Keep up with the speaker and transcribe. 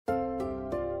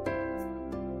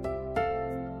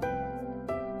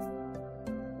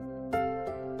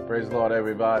Praise the Lord,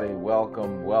 everybody.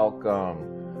 Welcome,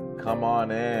 welcome. Come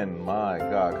on in. My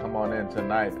God, come on in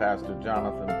tonight. Pastor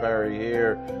Jonathan Perry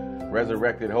here.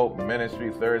 Resurrected Hope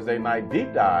Ministry Thursday night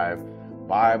deep dive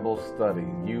Bible study.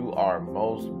 You are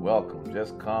most welcome.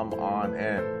 Just come on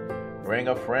in. Bring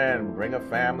a friend, bring a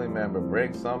family member,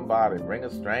 bring somebody, bring a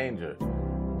stranger.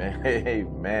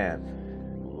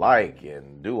 Amen. Like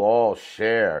and do all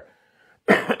share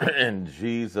in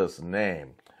Jesus'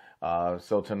 name.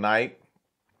 So tonight,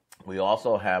 we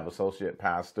also have Associate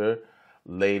Pastor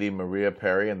Lady Maria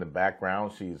Perry in the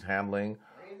background. She's handling,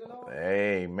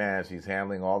 amen, she's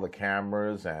handling all the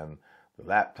cameras and the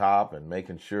laptop and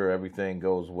making sure everything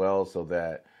goes well so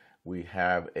that we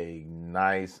have a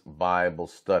nice Bible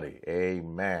study.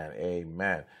 Amen,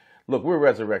 amen. Look, we're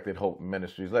Resurrected Hope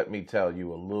Ministries. Let me tell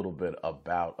you a little bit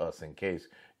about us in case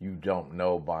you don't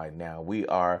know by now. We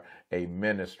are a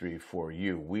ministry for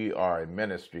you. We are a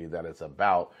ministry that is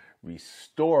about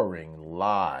restoring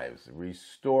lives.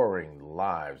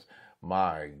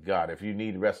 My God, if you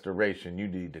need restoration, you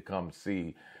need to come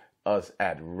see us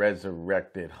at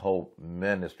Resurrected Hope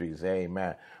Ministries.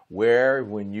 Amen. Where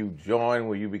when you join,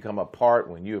 when you become a part,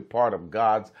 when you're part of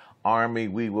God's army,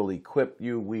 we will equip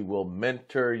you, we will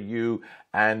mentor you,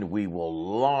 and we will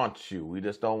launch you. We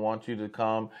just don't want you to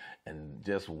come and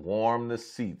just warm the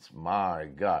seats. My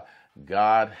God,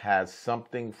 God has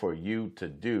something for you to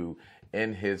do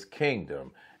in his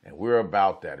kingdom, and we're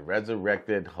about that.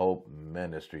 Resurrected Hope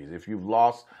Ministries. If you've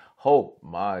lost hope,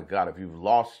 my God, if you've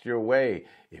lost your way,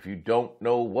 if you don't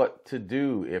know what to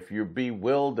do, if you're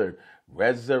bewildered,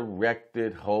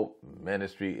 Resurrected Hope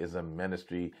Ministry is a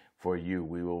ministry for you.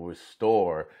 We will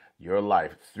restore your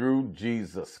life through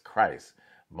Jesus Christ.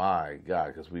 My God,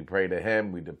 because we pray to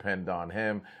him, we depend on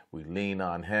him, we lean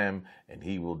on him, and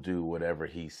he will do whatever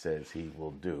he says he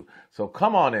will do. So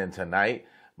come on in tonight.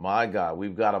 My God,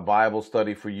 we've got a Bible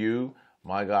study for you,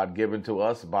 my God, given to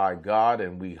us by God,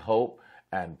 and we hope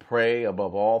and pray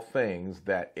above all things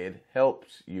that it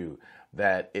helps you,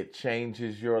 that it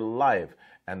changes your life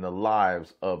and the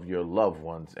lives of your loved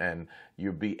ones, and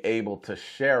you'll be able to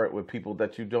share it with people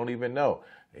that you don't even know.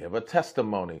 You have a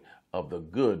testimony of the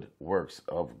good works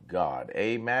of God.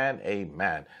 Amen,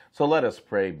 amen. So let us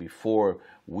pray before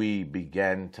we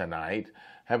begin tonight.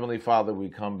 Heavenly Father, we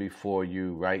come before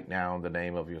you right now in the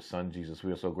name of your Son, Jesus.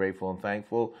 We are so grateful and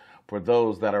thankful for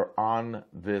those that are on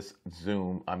this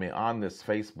on this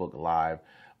Facebook Live,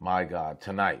 my God,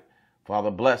 tonight.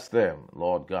 Father, bless them,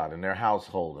 Lord God, in their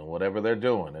household and whatever they're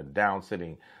doing, they're down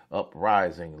sitting,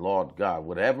 uprising, Lord God,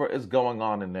 whatever is going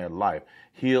on in their life,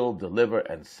 heal, deliver,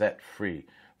 and set free.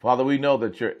 Father, we know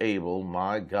that you're able,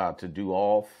 my God, to do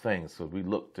all things, so we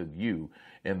look to you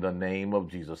in the name of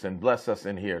Jesus. And bless us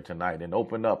in here tonight and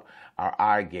open up our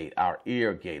eye gate, our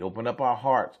ear gate, open up our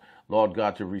hearts, Lord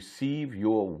God, to receive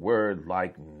your word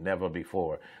like never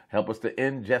before. Help us to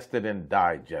ingest it and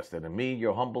digest it. And me,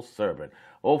 your humble servant,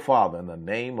 oh Father, in the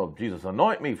name of Jesus,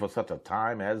 anoint me for such a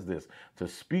time as this to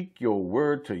speak your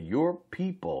word to your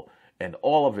people and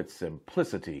all of its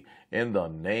simplicity in the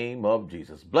name of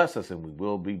Jesus. Bless us and we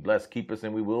will be blessed. Keep us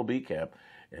and we will be kept.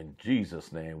 In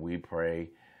Jesus' name we pray.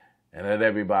 And let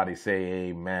everybody say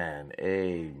amen,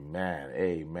 amen,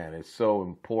 amen. It's so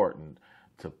important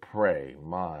to pray,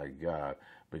 my God,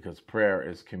 because prayer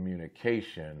is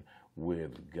communication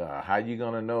with God. How you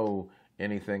going to know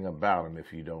anything about him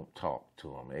if you don't talk to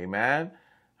him? Amen?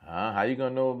 How you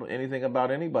going to know anything about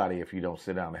anybody if you don't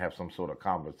sit down and have some sort of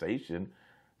conversation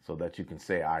so that you can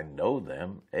say, I know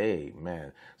them?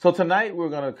 Amen. So tonight we're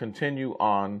going to continue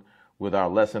on with our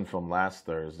lesson from last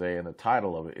Thursday, and the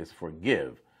title of it is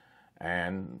Forgive,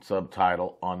 and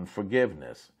subtitle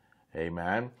Unforgiveness.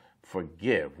 Amen.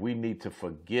 Forgive. We need to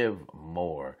forgive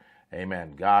more.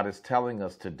 Amen. God is telling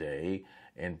us today,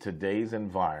 in today's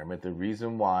environment, the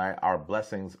reason why our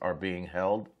blessings are being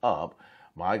held up,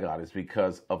 my God, is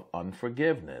because of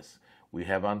unforgiveness. We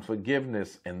have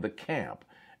unforgiveness in the camp.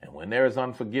 And when there is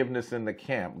unforgiveness in the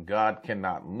camp, God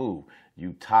cannot move.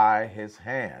 You tie his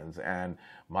hands, and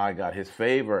my God, his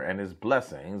favor and his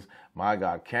blessings, my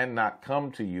God, cannot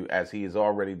come to you as he has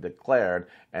already declared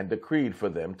and decreed for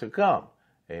them to come.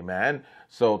 Amen.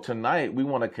 So tonight we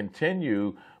want to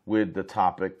continue with the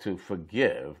topic to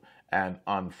forgive and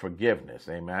unforgiveness.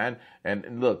 Amen.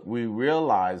 And look, we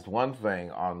realized one thing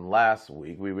on last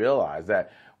week. We realized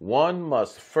that one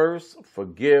must first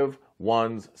forgive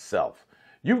one's self.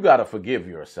 You've got to forgive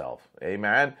yourself,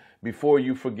 amen, before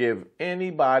you forgive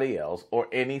anybody else or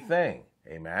anything,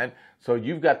 amen. So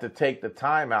you've got to take the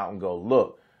time out and go,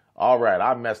 look, All right,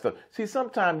 I messed up. See,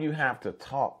 sometimes you have to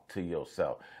talk to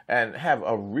yourself and have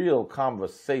a real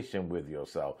conversation with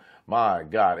yourself. My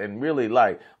God, and really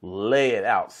like lay it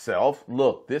out. Self,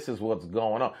 look, this is what's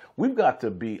going on. We've got to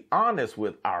be honest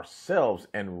with ourselves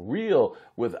and real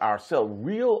with ourselves,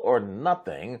 real or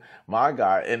nothing, my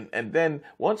God. And then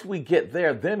once we get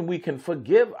there, then we can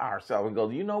forgive ourselves and go,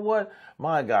 you know what,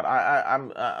 my God,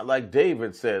 I'm like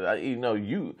David said,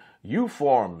 you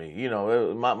formed me,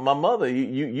 my mother,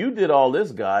 you did all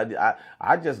this, God.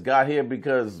 I just got here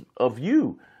because of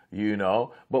you.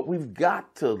 But we've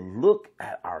got to look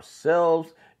at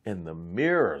ourselves in the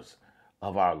mirrors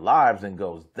of our lives and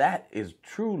goes, that is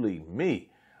truly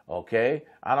me. Okay.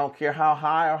 I don't care how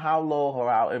high or how low or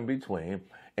how in between.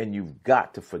 And you've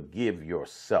got to forgive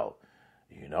yourself.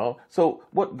 So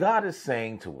what God is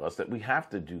saying to us that we have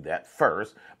to do that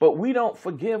first, but we don't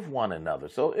forgive one another.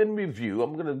 So in review,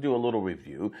 I'm going to do a little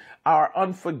review. Our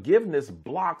unforgiveness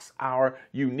blocks our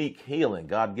unique healing.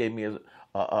 God gave me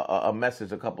a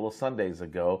message a couple of Sundays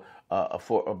ago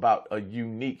about a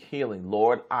unique healing.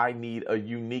 Lord, I need a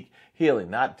unique healing,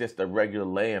 not just a regular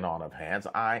laying on of hands.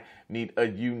 I need a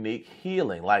unique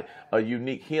healing, like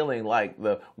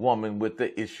the woman with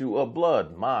the issue of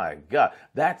blood. My God,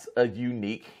 that's a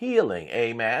unique healing.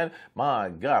 Amen. My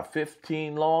God,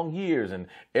 15 long years and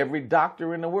every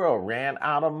doctor in the world ran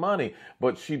out of money,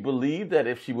 but she believed that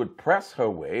if she would press her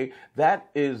way, that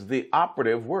is the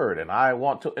operative word. And I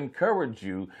want to encourage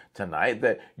you tonight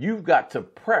that you've got to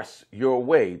press your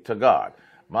way to God.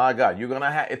 My God,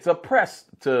 it's a press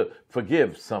to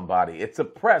forgive somebody. It's a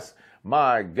press,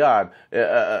 my God,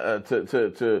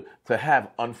 to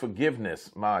have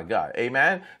unforgiveness, my God.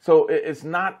 Amen. So it's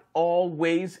not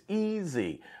always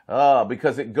easy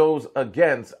because it goes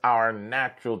against our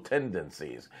natural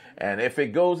tendencies. And if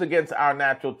it goes against our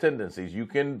natural tendencies, you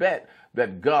can bet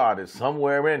that God is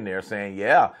somewhere in there saying,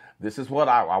 yeah, this is what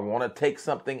I want to take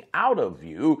something out of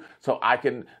you so I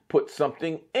can put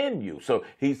something in you. So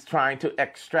he's trying to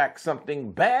extract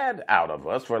something bad out of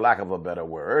us, for lack of a better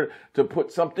word, to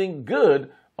put something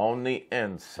good on the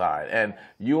inside. And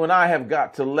you and I have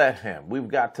got to let him. We've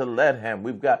got to let him.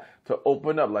 We've got to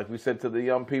open up, like we said to the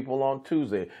young people on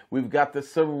Tuesday. We've got to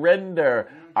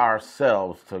surrender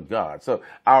ourselves to God. So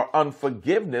our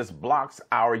unforgiveness blocks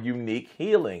our unique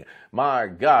healing. My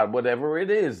God, whatever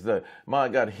it is, my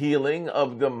God, healing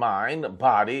of the mind,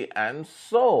 body, and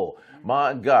soul.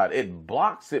 My God, it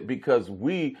blocks it because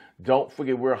we don't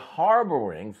forget. We're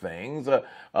harboring things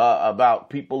about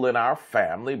people in our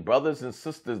family. Brothers and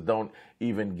sisters don't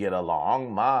even get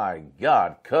along. My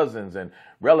God, cousins and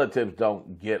relatives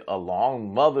don't get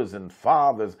along. Mothers and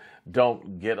fathers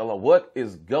don't get along. What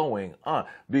is going on?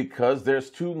 Because there's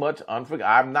too much unforgiveness.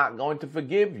 I'm not going to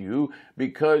forgive you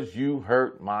because you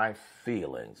hurt my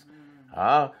feelings.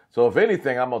 So if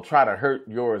anything, I'm going to try to hurt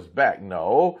yours back.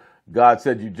 No, God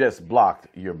said you just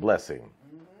blocked your blessing.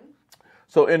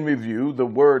 So in review, the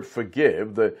word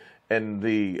forgive, in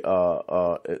a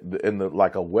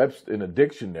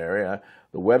dictionary,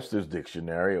 the Webster's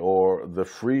dictionary or the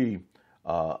Free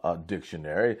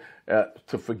dictionary,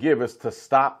 to forgive is to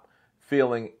stop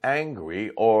feeling angry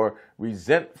or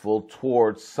resentful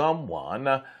towards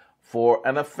someone for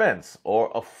an offense or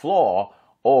a flaw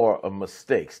or a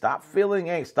mistake. Stop feeling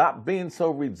angry. Stop being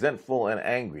so resentful and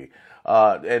angry.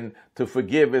 And to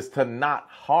forgive is to not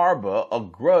harbor a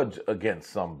grudge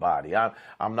against somebody.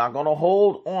 I'm not going to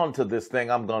hold on to this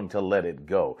thing. I'm going to let it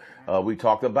go. We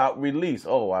talked about release.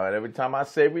 Every time I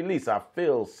say release, I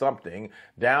feel something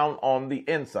down on the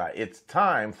inside. It's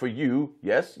time for you.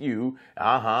 Yes, you.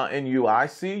 And you. I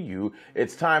see you.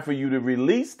 It's time for you to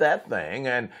release that thing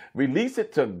and release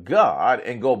it to God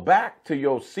and go back to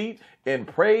your seat in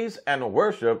praise and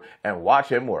worship and watch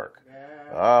him work.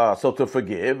 So to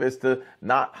forgive is to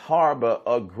not harbor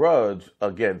a grudge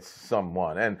against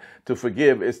someone. And to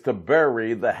forgive is to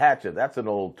bury the hatchet. That's an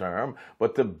old term.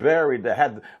 But to bury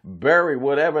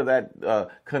whatever that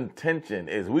contention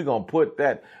is. We're going to put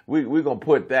that, we're going to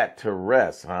put that to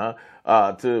rest,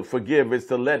 to forgive is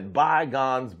to let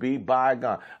bygones be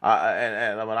bygones.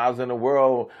 And when I was in the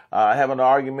world having an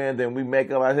argument, then we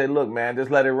make up, I say, look, man, just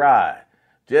let it ride.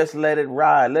 Just let it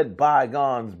ride. Let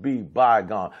bygones be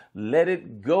bygones. Let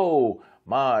it go,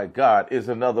 my God, is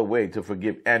another way to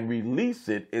forgive. And release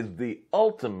it is the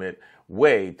ultimate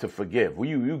way to forgive.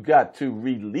 You got to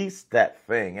release that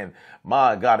thing, and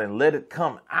my God, and let it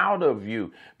come out of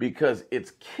you because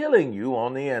it's killing you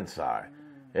on the inside.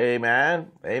 Amen.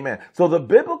 Amen. So the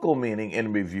biblical meaning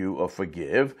in review of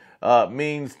forgive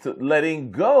means to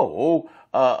letting go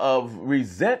of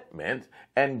resentment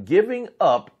and giving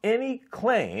up any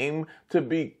claim to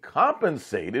be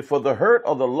compensated for the hurt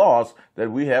or the loss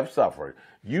that we have suffered.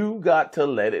 You got to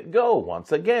let it go.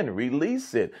 Once again,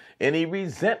 release it. Any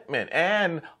resentment.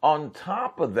 And on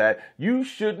top of that, you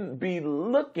shouldn't be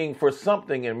looking for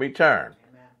something in return.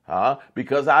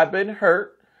 Because I've been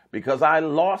hurt, because I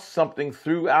lost something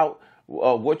throughout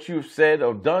what you've said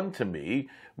or done to me.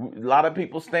 A lot of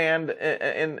people stand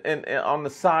on the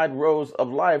side rows of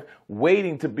life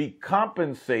waiting to be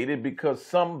compensated because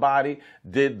somebody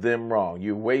did them wrong.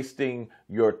 You're wasting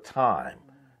your time.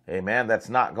 Amen. That's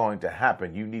not going to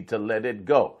happen. You need to let it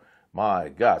go. My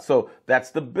God. So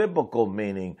that's the biblical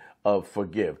meaning of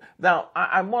forgive. Now,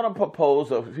 I want to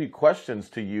propose a few questions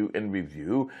to you in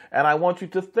review, and I want you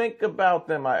to think about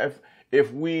them.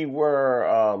 If we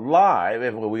were live,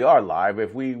 if we are live,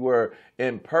 if we were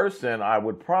in person, I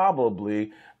would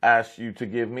probably ask you to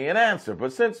give me an answer.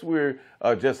 But since we're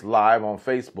just live on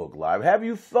Facebook Live, have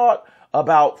you thought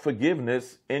about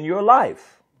forgiveness in your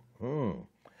life?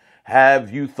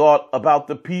 Have you thought about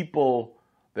the people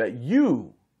that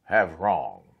you have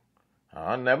wronged?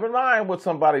 Never mind what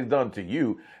somebody's done to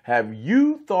you. Have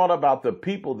you thought about the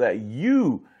people that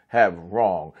you have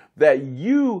wronged, that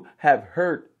you have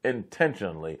hurt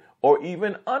intentionally or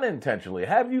even unintentionally?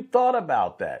 Have you thought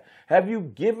about that? Have you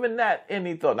given that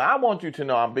any thought? Now, I want you to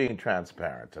know I'm being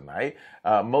transparent tonight.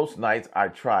 Most nights I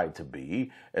try to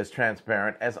be as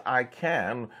transparent as I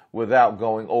can without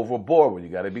going overboard with you.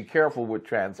 Got to be careful with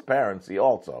transparency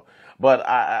also.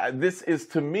 But this is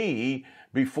to me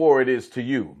before it is to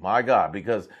you, my God,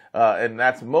 because and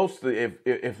that's mostly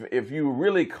if you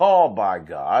really called by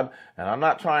God, and I'm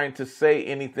not trying to say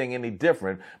anything any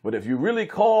different, but if you really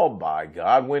called by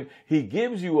God, when He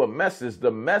gives you a message, the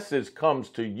message comes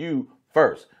to you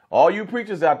first. All you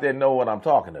preachers out there know what I'm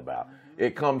talking about.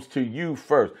 It comes to you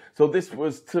first. So this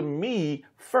was to me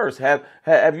first.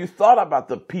 Have you thought about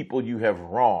the people you have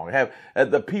wronged? Have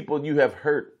the people you have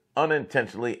hurt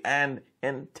unintentionally and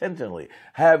intentionally?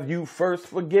 Have you first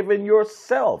forgiven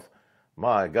yourself?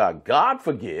 My God, God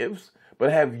forgives,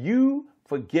 but have you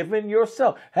forgiven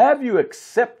yourself? Have you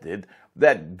accepted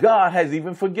that God has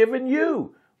even forgiven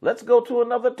you? Let's go to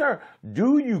another turn.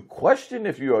 Do you question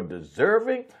if you are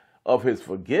deserving of His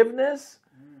forgiveness?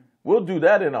 We'll do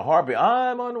that in a heartbeat.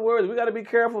 I'm unworthy. We got to be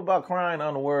careful about crying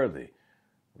unworthy.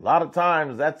 A lot of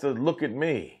times that's a look at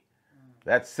me.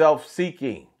 That's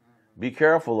self-seeking. Be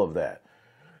careful of that.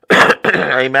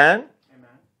 Amen? Amen.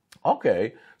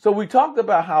 Okay, so we talked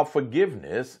about how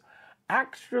forgiveness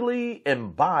actually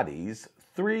embodies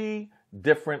three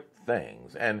different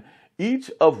things, and each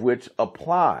of which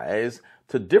applies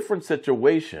to different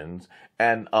situations,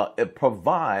 and it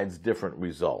provides different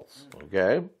results.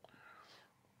 Okay?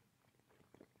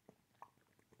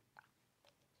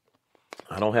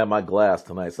 I don't have my glass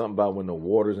tonight. Something about when the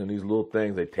water's in these little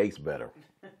things, they taste better.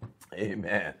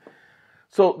 Amen.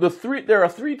 So there are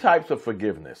three types of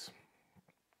forgiveness,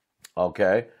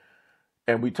 okay?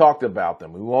 And we talked about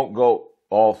them. We won't go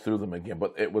all through them again,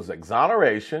 but it was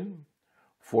exoneration,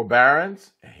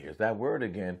 forbearance, and here's that word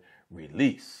again,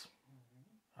 release.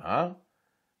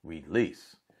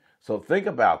 Release. So think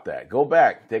about that. Go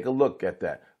back, take a look at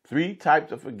that. Three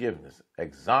types of forgiveness.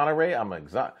 Exonerate,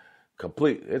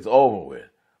 complete, it's over with.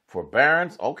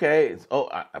 Forbearance, okay,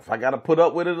 if I got to put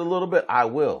up with it a little bit, I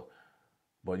will.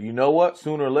 But you know what?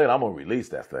 Sooner or later, I'm going to release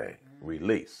that thing.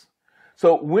 Release.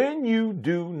 So when you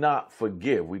do not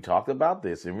forgive, we talked about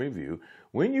this in review,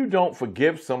 when you don't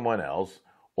forgive someone else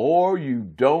or you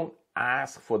don't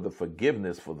ask for the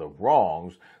forgiveness for the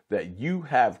wrongs that you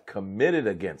have committed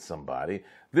against somebody,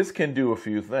 this can do a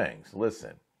few things.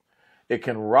 Listen, it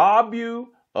can rob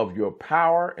you of your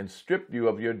power and strip you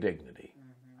of your dignity.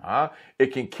 It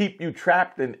can keep you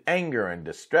trapped in anger and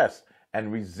distress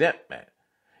and resentment.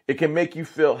 It can make you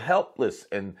feel helpless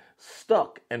and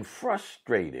stuck and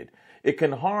frustrated. It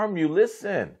can harm you,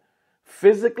 listen,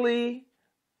 physically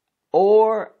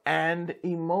and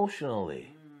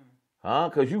emotionally.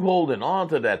 Because you holding on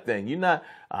to that thing. You're not,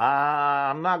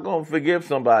 I'm not going to forgive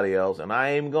somebody else, and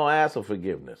I ain't going to ask for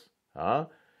forgiveness.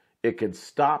 It can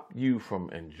stop you from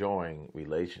enjoying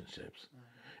relationships.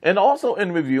 And also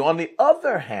in review, on the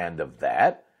other hand of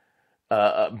that,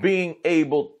 being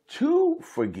able to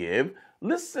forgive,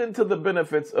 listen to the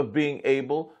benefits of being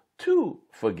able to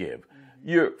forgive.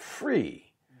 You're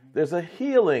free. There's a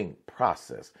healing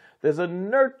process. There's a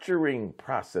nurturing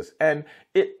process, and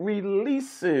it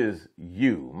releases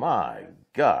you. My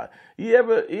God. You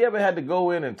ever had to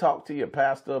go in and talk to your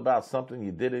pastor about something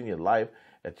you did in your life,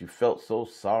 that you felt so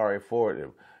sorry for it.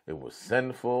 It was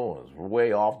sinful. It was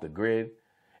way off the grid.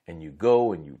 And you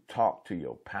go and you talk to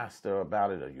your pastor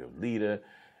about it or your leader,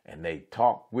 and they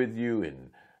talk with you and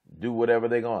do whatever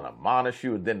they're going to admonish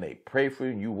you, and then they pray for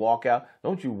you and you walk out.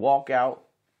 Don't you walk out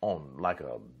on like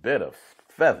a bed of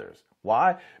feathers?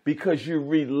 Why? Because you're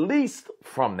released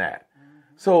from that.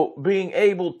 So being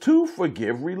able to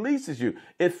forgive releases you.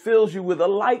 It fills you with a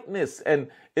lightness, and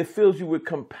it fills you with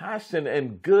compassion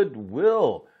and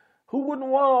goodwill. Who wouldn't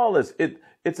want all this?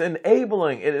 It's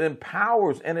enabling, it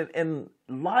empowers, and it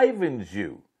enlivens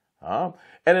you. And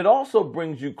it also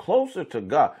brings you closer to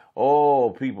God.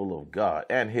 Oh, people of God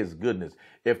and his goodness.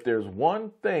 If there's one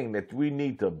thing that we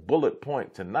need to bullet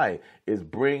point tonight is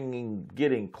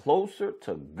getting closer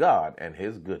to God and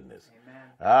his goodness.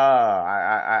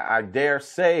 I dare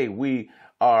say we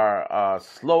are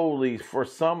slowly, for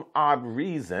some odd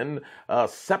reason,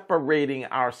 separating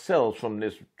ourselves from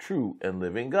this true and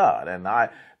living God. And I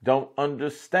don't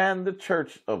understand the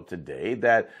church of today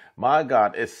that, my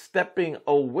God, is stepping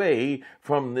away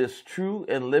from this true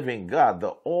and living God, the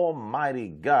Almighty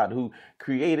God who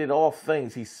created all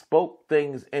things. He spoke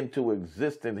things into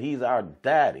existence. He's our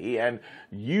daddy. And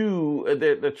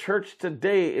the church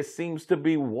today, it seems to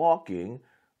be walking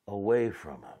away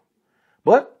from him.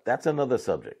 But that's another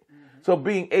subject. So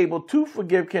being able to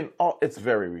forgive it's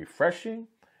very refreshing,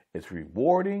 it's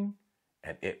rewarding,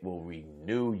 and it will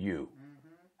renew you.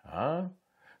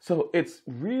 So it's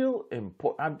real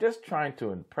important. I'm just trying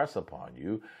to impress upon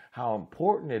you how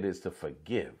important it is to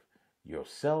forgive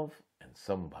yourself and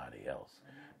somebody else,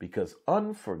 because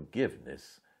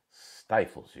unforgiveness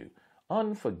stifles you.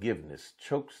 Unforgiveness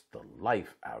chokes the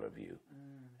life out of you.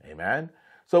 Amen.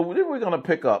 So we're going to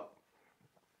pick up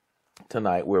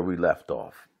tonight where we left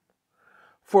off.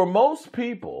 For most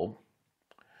people,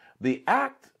 the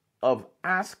act of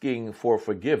asking for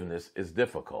forgiveness is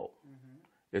difficult.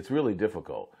 It's really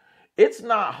difficult. It's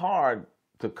not hard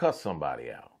to cuss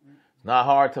somebody out. It's not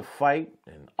hard to fight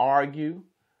and argue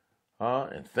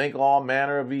and think all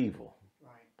manner of evil.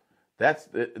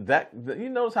 You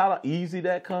notice how easy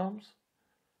that comes?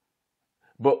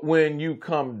 But when you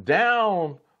come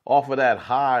down off of that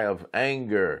high of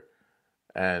anger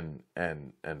and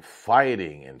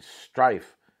fighting and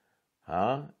strife,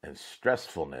 and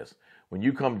stressfulness, when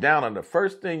you come down on the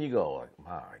first thing, you go like,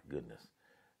 my goodness,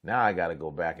 now I got to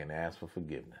go back and ask for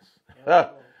forgiveness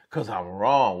because I'm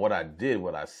wrong. What I did,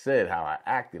 what I said, how I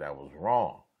acted, I was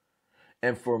wrong.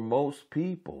 And for most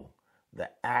people, the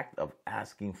act of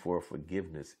asking for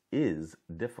forgiveness is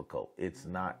difficult. It's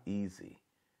not easy.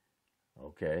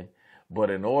 Okay.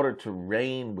 But in order to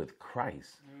reign with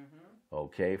Christ,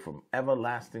 okay, from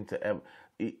everlasting to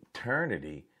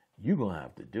eternity, you're going to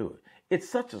have to do it. It's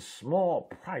such a small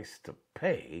price to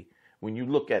pay when you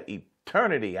look at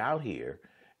eternity out here.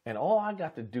 And all I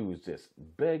got to do is just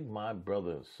beg my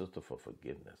brother and sister for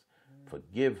forgiveness.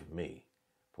 Forgive me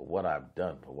for what I've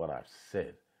done, for what I've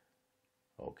said.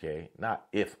 Okay? Not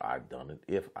if I've done it,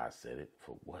 if I said it,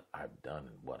 for what I've done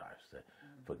and what I've said.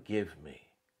 Forgive me.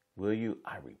 Will you?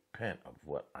 I repent of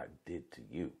what I did to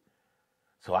you.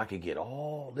 So I could get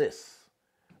all this.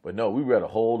 But no, we rather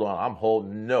hold on. I'm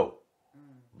holding no.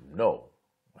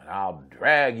 And I'll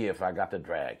drag you if I got to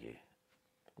drag you.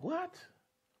 What?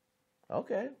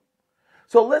 Okay.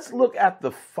 So let's look at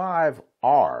the 5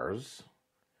 R's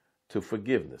to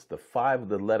forgiveness.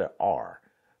 The letter R.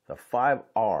 The 5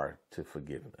 R to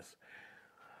forgiveness.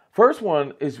 First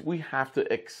one is we have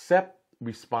to accept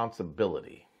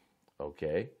responsibility.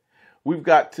 Okay. We've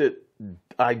got to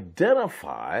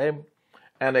identify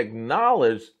and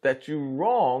acknowledge that you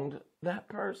wronged that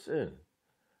person.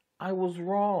 I was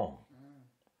wrong.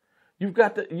 You've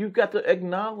got to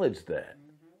acknowledge that.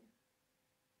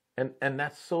 And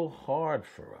that's so hard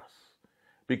for us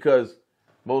because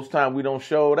most time we don't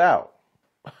show it out.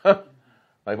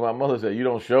 Like my mother said, you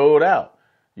don't show it out.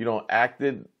 You don't act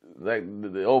it, like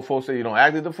the old folks say, you don't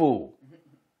act it the fool.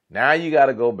 Now you got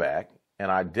to go back and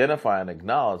identify and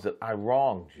acknowledge that I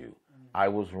wronged you. I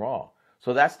was wrong.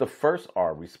 So that's the first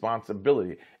R,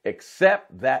 responsibility.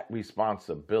 Accept that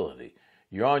responsibility.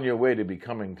 You're on your way to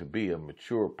becoming to be a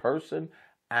mature person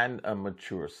and a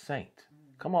mature saint.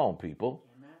 Come on, people.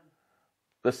 Amen.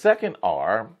 The second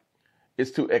R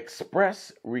is to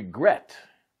express regret.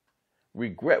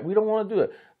 Regret. We don't want to do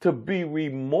it. To be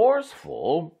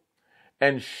remorseful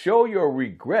and show your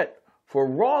regret for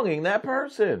wronging that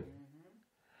person.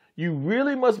 You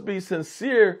really must be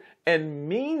sincere and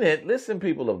mean it. Listen,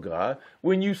 people of God,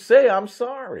 when you say, I'm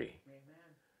sorry.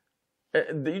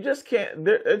 Amen. You just can't,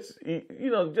 it's,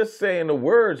 just saying the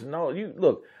words. No,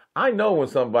 look, I know when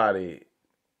somebody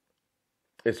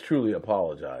is truly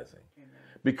apologizing. Amen.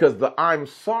 because the I'm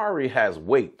sorry has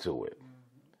weight to it.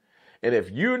 And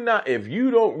if you're not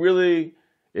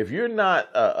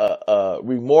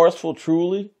remorseful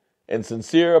truly and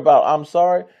sincere about I'm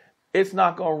sorry, it's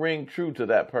not going to ring true to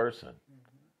that person.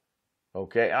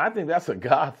 Okay, and I think that's a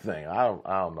God thing. I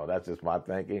don't know. That's just my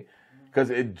thinking, because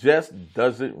it just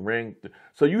doesn't ring.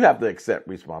 So you have to accept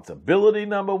responsibility.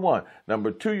 Number one.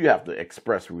 Number two, you have to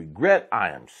express regret. I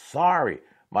am sorry,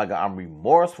 my God. I'm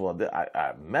remorseful.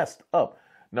 I messed up.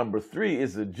 Number three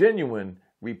is a genuine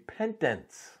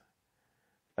repentance.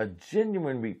 A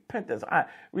genuine repentance.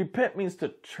 Repent means to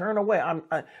turn away.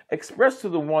 I express to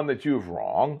the one that you've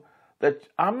wronged that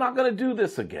I'm not going to do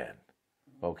this again.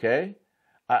 Okay.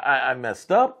 I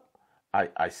messed up.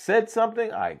 I said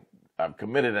something. I've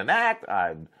committed an act.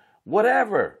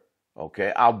 Whatever.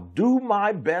 Okay. I'll do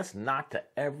my best not to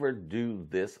ever do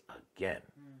this again.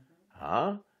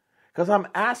 Huh? Because I'm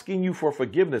asking you for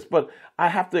forgiveness, but I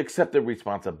have to accept the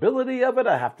responsibility of it.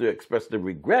 I have to express the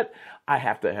regret. I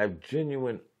have to have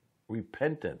genuine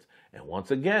repentance. And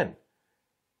once again,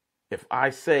 if I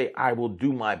say I will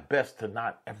do my best to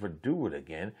not ever do it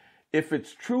again, if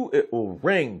it's true, it will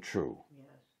ring true.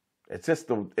 It's just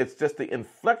the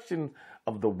inflection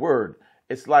of the word.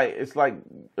 It's like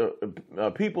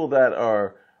people that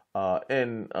are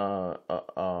in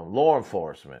law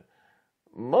enforcement.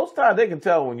 Most times they can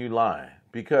tell when you're lying,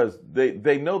 because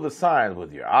they know the signs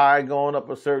with your eye going up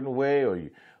a certain way or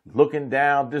you looking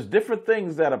down. There's different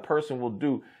things that a person will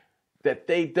do that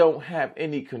they don't have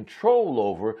any control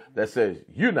over that says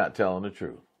you're not telling the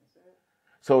truth.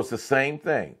 So it's the same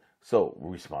thing. So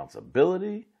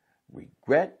responsibility,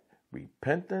 regret,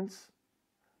 repentance.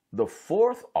 The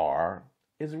fourth R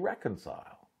is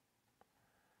reconcile.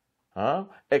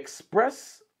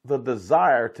 Express the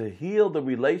desire to heal the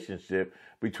relationship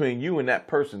between you and that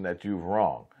person that you've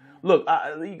wronged. Look,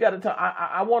 you got to tell.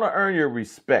 I want to earn your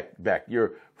respect back,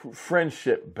 your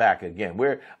friendship back again.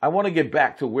 Where I want to get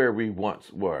back to where we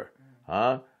once were.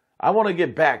 I want to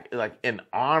get back like in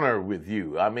honor with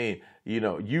you. I mean,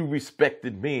 you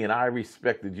respected me and I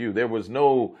respected you. There was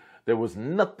no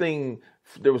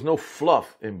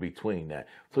fluff in between that.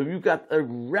 So you got to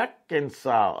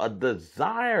reconcile, a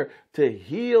desire to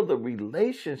heal the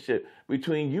relationship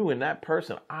between you and that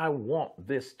person. I want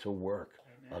this to work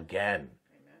again.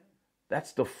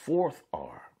 That's the fourth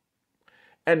R.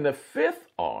 And the fifth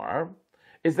R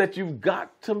is that you've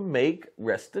got to make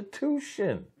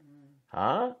restitution.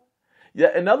 Yeah,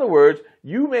 in other words,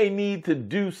 you may need to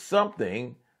do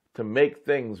something to make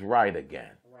things right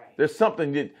again. Right. There's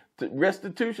something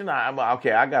restitution. I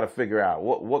got to figure out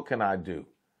what can I do.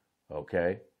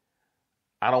 Okay,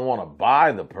 I don't want to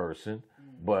buy the person,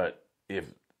 but if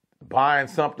buying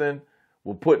something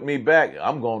will put me back,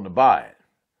 I'm going to buy it.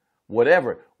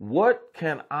 Whatever. What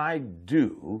can I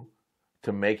do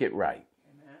to make it right?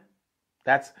 Amen.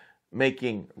 That's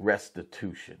making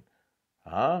restitution.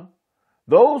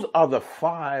 Those are the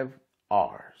 5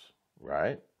 R's,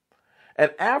 right?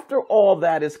 And after all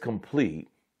that is complete,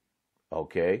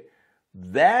 okay,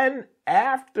 then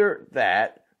after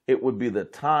that, it would be the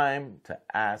time to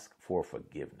ask for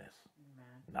forgiveness.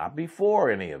 Amen. Not before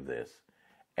any of this.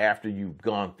 After you've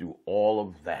gone through all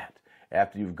of that.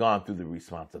 After you've gone through the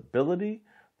responsibility,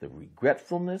 the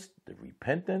regretfulness, the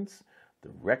repentance, the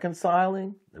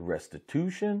reconciling, the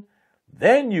restitution,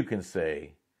 then you can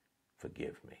say,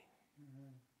 forgive me.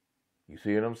 Mm-hmm. You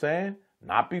see what I'm saying?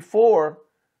 Not before,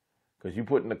 because you're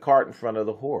putting the cart in front of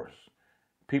the horse.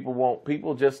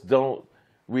 People just don't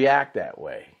react that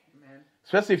way. Amen.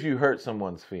 Especially if you hurt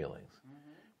someone's feelings.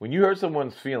 Mm-hmm. When you hurt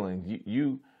someone's feelings,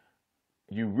 you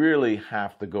really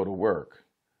have to go to work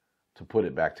to put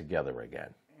it back together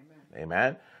again. Amen.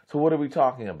 Amen. So what are we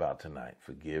talking about tonight?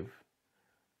 Forgive.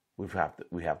 We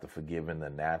have to forgive in the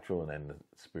natural and in the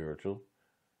spiritual.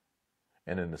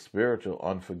 And in the spiritual,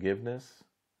 unforgiveness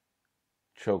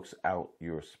chokes out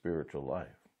your spiritual life.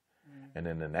 And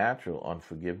in the natural,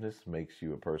 unforgiveness makes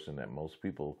you a person that most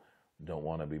people don't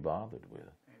want to be bothered with.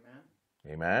 Amen.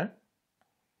 Amen?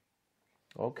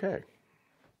 Okay.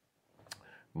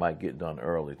 Might get done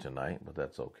early tonight, but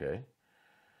that's okay.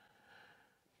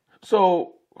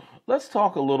 So let's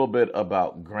talk a little bit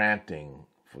about granting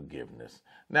forgiveness.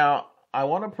 Now, I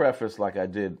want to preface, like I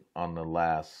did on the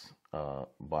last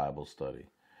Bible study,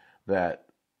 that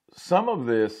some of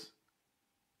this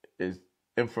is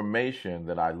information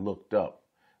that I looked up,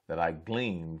 that I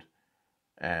gleaned,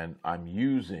 and I'm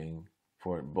using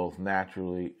for both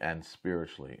naturally and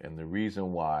spiritually. And the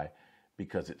reason why,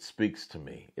 because it speaks to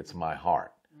me. It's my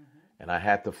heart. Mm-hmm. And I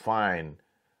had to find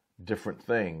different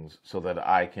things so that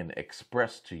I can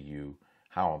express to you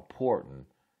how important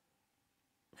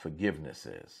forgiveness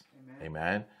is.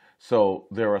 Amen. So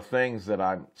there are things that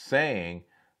I'm saying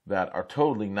that are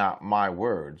totally not my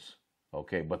words,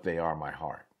 okay, but they are my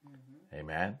heart.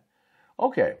 Amen.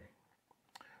 Okay.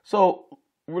 So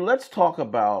let's talk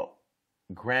about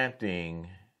granting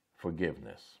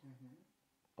forgiveness.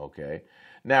 Okay.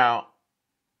 Now,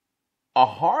 a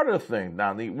harder thing,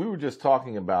 now we were just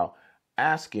talking about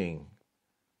asking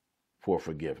for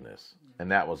forgiveness,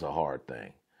 and that was a hard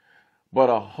thing. But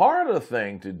a harder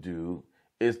thing to do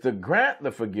is to grant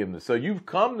the forgiveness. So you've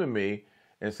come to me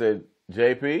and said,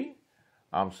 JP,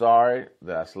 I'm sorry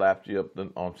that I slapped you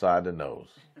on side the nose.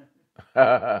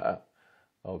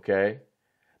 Okay?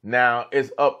 Now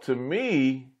it's up to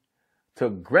me to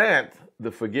grant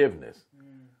the forgiveness.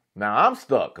 Now I'm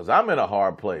stuck because I'm in a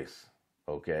hard place.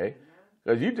 Okay?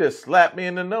 Because you just slapped me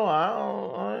in the nose.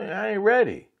 I ain't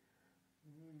ready.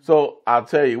 So I'll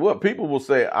tell you what, people will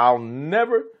say, I'll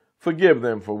never forgive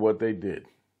them for what they did.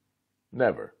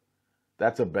 Never.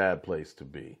 That's a bad place to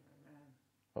be.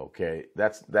 Okay?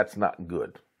 That's not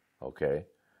good. Okay?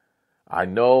 I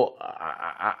know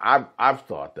I've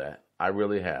thought that. I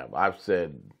really have. I've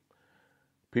said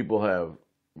people have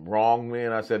wronged me,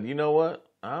 and I said, you know what?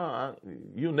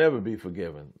 You'll never be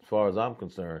forgiven. As far as I'm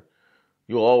concerned,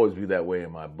 you'll always be that way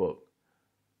in my book.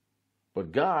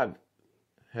 But God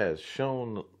has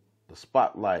shown the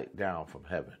spotlight down from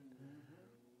heaven.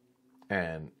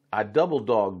 And I double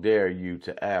dog dare you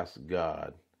to ask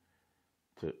God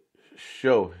to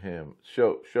show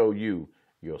you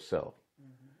yourself,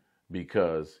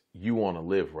 because you want to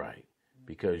live right,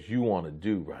 because you want to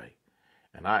do right.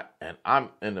 And I'm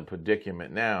in a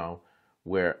predicament now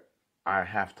where I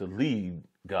have to lead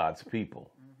God's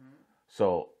people.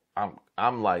 So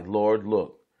I'm like, Lord,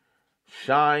 look,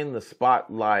 shine the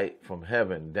spotlight from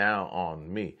heaven down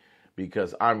on me,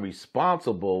 because I'm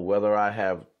responsible whether I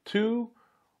have 2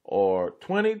 or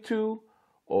 22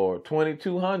 or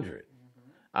 2,200.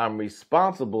 I'm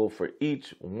responsible for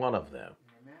each one of them.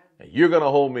 And you're going to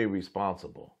hold me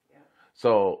responsible.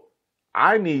 So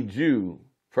I need you,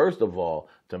 first of all,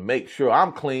 to make sure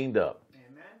I'm cleaned up.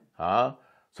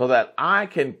 So that I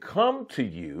can come to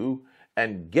you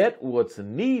and get what's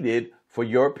needed for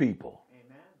your people.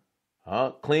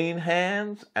 Clean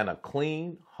hands and a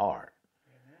clean heart.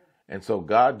 And so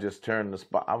God just turned the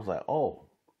spot. I was like, oh,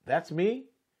 that's me?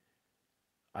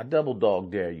 I double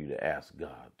dog dare you to ask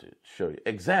God to show you.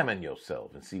 Examine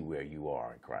yourself and see where you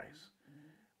are in Christ.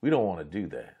 We don't want to do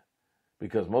that,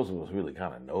 because most of us really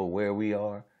kind of know where we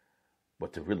are.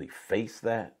 But to really face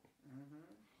that,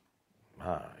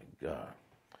 my God.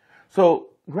 So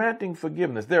granting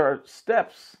forgiveness, there are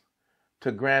steps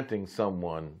to granting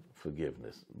someone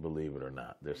forgiveness, believe it or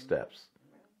not. There's steps,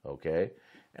 okay?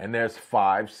 And there's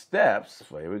 5 steps.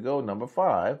 Here we go, number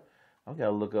 5. I've got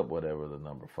to look up whatever the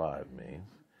number 5 means.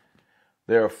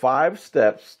 There are 5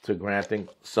 steps to granting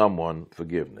someone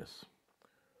forgiveness.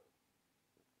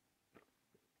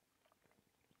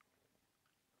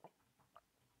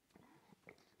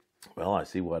 Well, I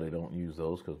see why they don't use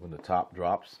those, because when the top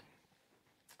drops,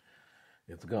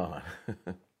 it's gone.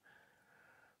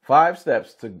 5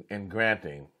 steps in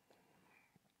granting,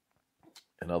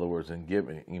 in other words, in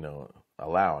giving,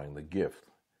 allowing the gift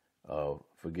of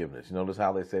forgiveness. You notice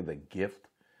how they say the gift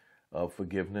of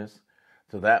forgiveness?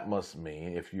 So that must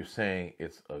mean, if you're saying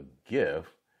it's a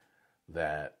gift,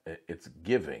 that it's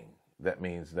giving. That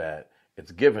means that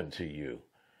it's given to you,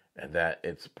 and that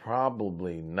it's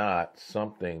probably not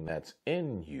something that's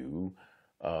in you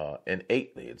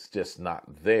innately. It's just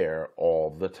not there all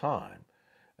the time,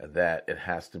 that it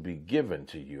has to be given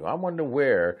to you. I wonder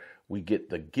where we get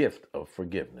the gift of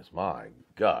forgiveness. My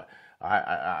God,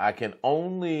 I can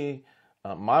only,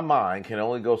 my mind can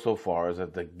only go so far as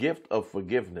that the gift of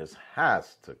forgiveness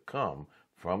has to come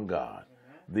from God,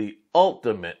 the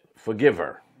ultimate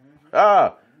forgiver.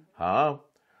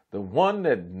 The one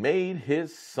that made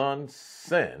his son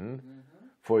sin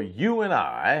for you and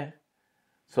I,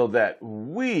 so that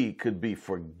we could be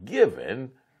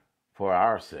forgiven for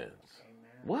our sins.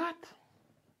 What?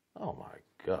 Oh my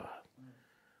God.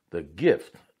 The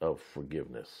gift of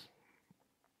forgiveness.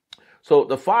 So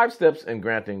the 5 steps in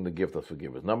granting the gift of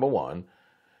forgiveness. Number 1,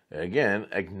 again,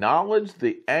 acknowledge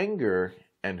the anger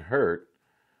and hurt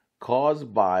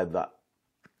caused by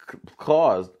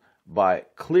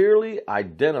clearly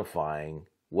identifying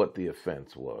what the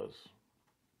offense was.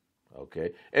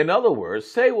 Okay? In other words,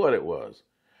 say what it was.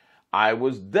 I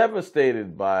was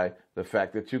devastated by the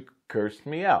fact that you cursed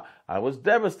me out. I was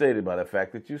devastated by the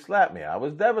fact that you slapped me. I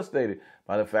was devastated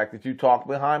by the fact that you talked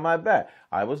behind my back.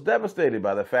 I was devastated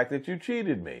by the fact that you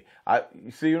cheated me.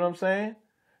 You see what I'm saying?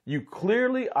 You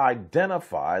clearly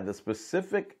identify the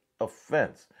specific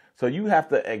offense. So you have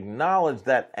to acknowledge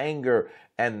that anger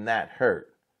and that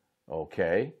hurt.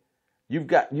 Okay? You've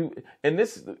got and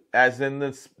this, as in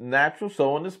the natural,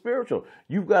 so in the spiritual.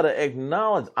 You've got to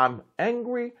acknowledge, I'm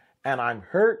angry and I'm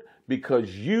hurt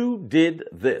because you did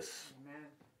this.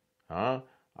 Amen.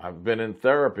 I've been in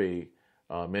therapy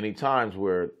many times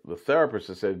where the therapist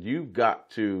has said, you've got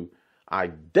to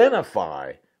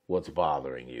identify what's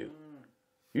bothering you.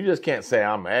 You just can't say,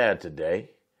 I'm mad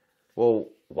today. Well,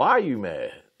 why are you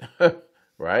mad?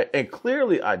 Right? And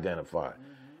clearly identify.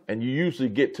 And you usually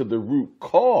get to the root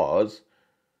cause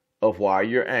of why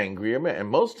you're angry or mad. And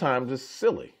most times it's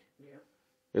silly. Yeah.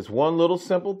 It's one little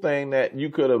simple thing that you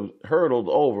could have hurdled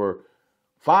over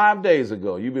 5 days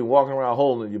ago. You've been walking around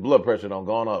holding your blood pressure done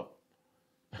gone up.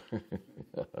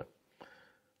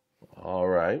 All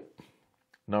right.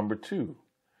 Number 2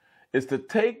 is to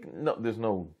take, no, there's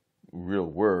no real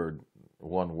word,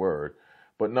 one word,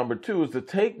 but number 2 is to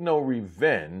take no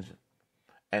revenge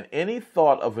and any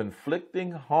thought of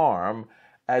inflicting harm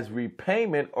as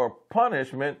repayment or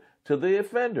punishment to the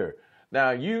offender.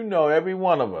 Now, you know, every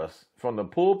one of us, from the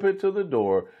pulpit to the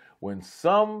door, when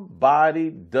somebody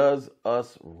does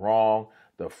us wrong,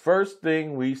 the first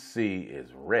thing we see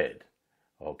is red.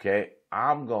 Okay?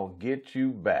 I'm going to get you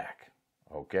back.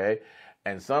 Okay?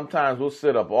 And sometimes we'll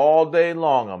sit up all day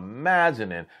long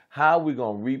imagining how we're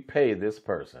going to repay this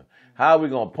person. How are we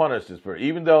going to punish this person?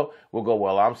 Even though we'll go,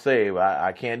 well, I'm saved,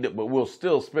 I can't do it. But we'll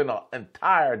still spend an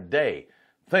entire day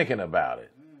thinking about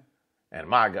it. And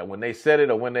my God, when they said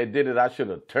it or when they did it, I should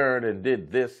have turned and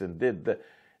did this and did that.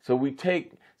 So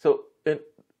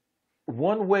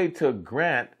one way to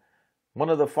grant, one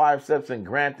of the 5 steps in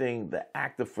granting the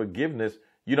act of forgiveness,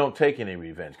 you don't take any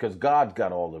revenge because God's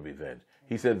got all the revenge.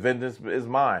 He said, vengeance is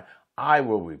mine. I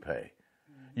will repay.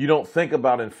 You don't think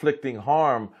about inflicting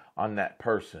harm on that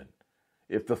person.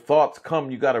 If the thoughts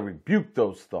come, you got to rebuke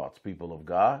those thoughts, people of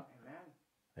God.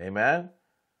 Amen. Amen.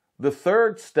 The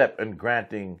third step in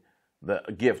granting the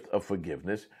gift of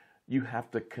forgiveness, you have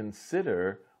to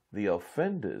consider the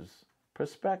offender's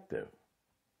perspective.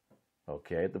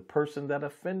 Okay, the person that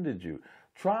offended you.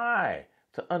 Try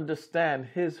to understand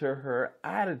his or her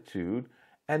attitude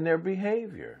and their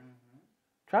behavior.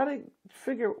 Try to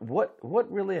figure what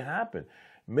really happened.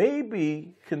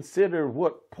 Maybe consider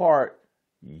what part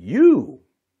you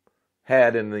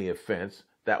had in the offense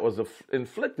that was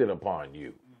inflicted upon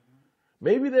you.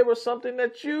 Maybe there was something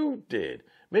that you did.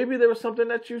 Maybe there was something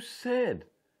that you said.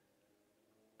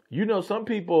 You know, some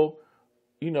people,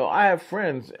 you know, I have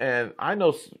friends and I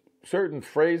know certain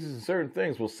phrases and certain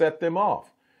things will set them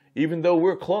off, even though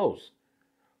we're close.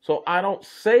 So I don't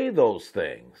say those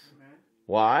things.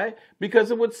 Why? Because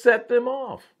it would set them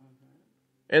off.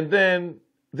 And then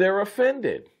they're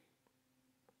offended.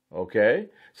 Okay?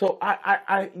 So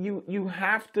you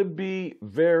have to be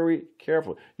very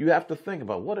careful. You have to think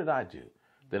about, what did I do?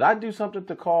 Did I do something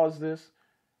to cause this?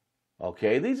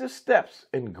 Okay, these are steps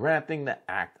in granting the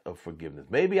act of forgiveness.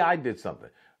 Maybe I did something.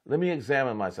 Let me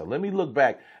examine myself. Let me look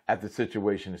back at the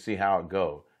situation and see how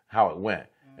it went,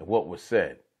 and what was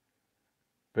said.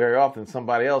 Very often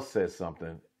somebody else says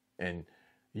something and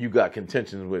you got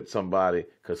contentions with somebody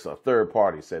because a third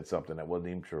party said something that wasn't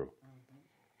even true.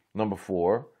 Number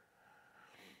 4,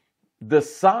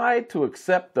 decide to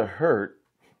accept the hurt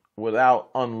without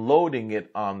unloading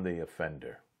it on the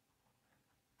offender.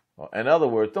 In other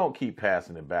words, don't keep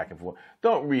passing it back and forth.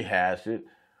 Don't rehash it.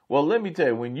 Well, let me tell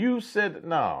you, when you said,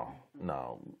 no,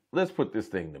 let's put this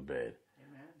thing to bed.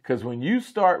 Because when you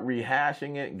start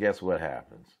rehashing it, guess what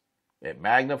happens? It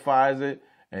magnifies it,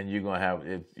 and you're going to have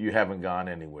it. You haven't gone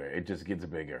anywhere. It just gets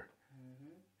bigger.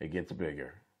 It gets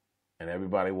bigger. And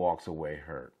everybody walks away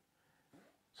hurt.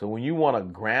 So when you want to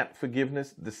grant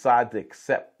forgiveness, decide to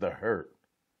accept the hurt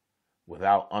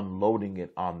without unloading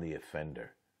it on the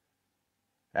offender.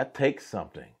 That takes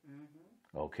something.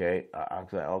 Okay? I'm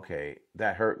saying, okay,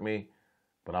 that hurt me,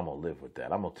 but I'm going to live with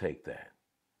that. I'm going to take that.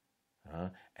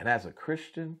 And as a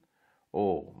Christian,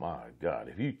 oh my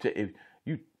God, if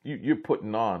you're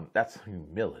putting on, that's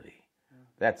humility.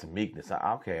 That's meekness.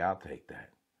 Okay, I'll take that.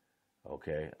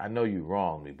 Okay? I know you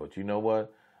wronged me, but you know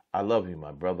what? I love you,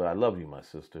 my brother. I love you, my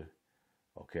sister.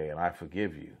 Okay, and I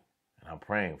forgive you. And I'm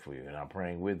praying for you, and I'm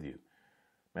praying with you.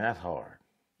 Man, that's hard.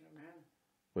 Amen.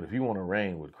 But if you want to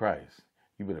reign with Christ,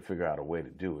 you better figure out a way to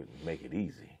do it and make it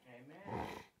easy. Amen.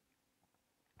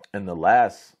 And the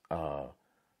last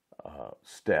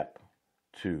step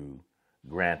to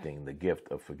granting the gift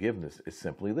of forgiveness is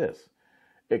simply this: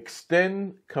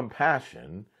 extend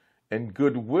compassion and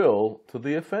goodwill to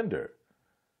the offender.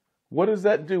 What does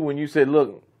that do when you say,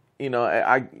 look, you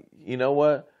know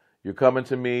what? You're coming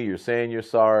to me, you're saying you're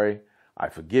sorry. I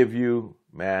forgive you,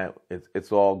 man.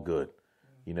 It's all good.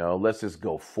 Let's just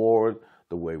go forward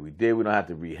the way we did. We don't have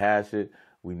to rehash it.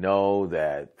 We know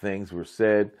that things were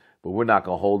said, but we're not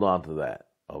going to hold on to that,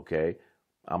 okay?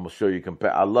 I'm going to show you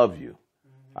I love you.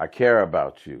 I care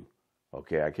about you,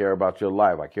 okay? I care about your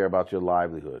life. I care about your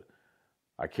livelihood.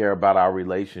 I care about our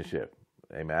relationship,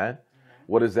 amen?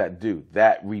 What does that do?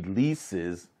 That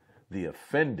releases the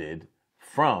offended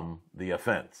from the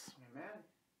offense. Amen.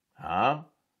 Huh?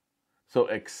 So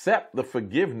accept the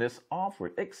forgiveness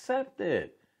offered. Accept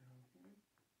it.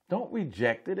 Don't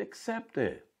reject it. Accept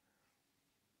it.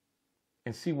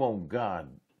 And see, won't God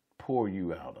pour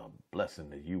you out a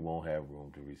blessing that you won't have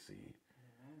room to receive?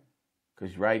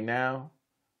 Because right now,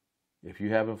 if you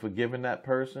haven't forgiven that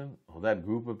person or that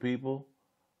group of people,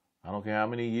 I don't care how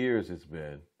many years it's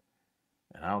been,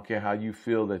 and I don't care how you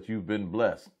feel that you've been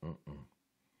blessed,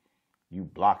 you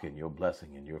blocking your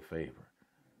blessing in your favor.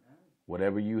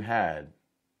 Whatever you had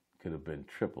could have been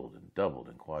tripled and doubled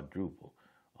and quadrupled,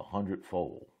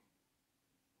 100-fold.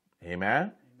 Amen?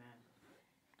 Amen.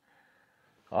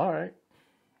 All right.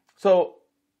 So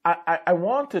I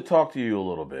want to talk to you a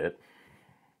little bit.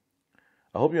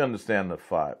 I hope you understand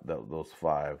those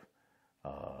five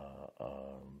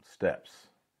steps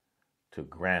to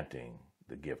granting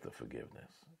the gift of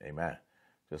forgiveness. Amen.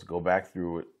 Just go back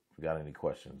through it. If you got any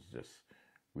questions, just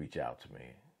reach out to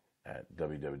me at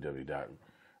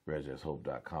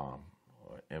www.reshope.com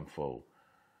or info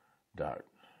at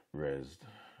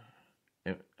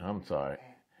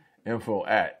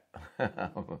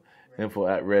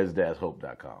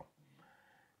res-hope.com.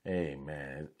 Hey,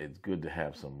 man, it's good to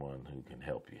have someone who can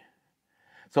help you.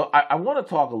 So I want to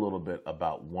talk a little bit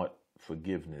about what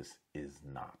forgiveness is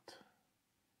not.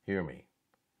 Hear me.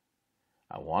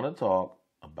 I want to talk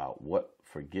about what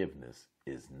forgiveness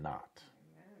is not.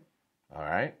 All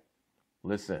right?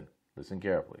 Listen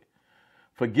carefully.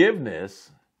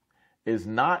 Forgiveness is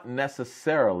not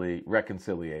necessarily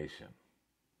reconciliation.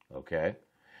 Okay?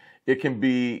 It can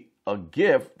be a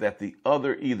gift that the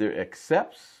other either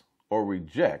accepts or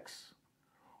rejects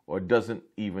or doesn't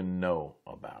even know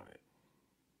about it.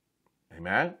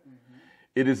 Amen?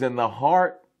 It is in the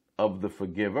heart of the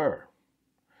forgiver.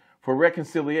 For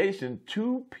reconciliation,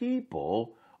 two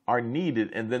people are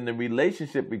needed, and then the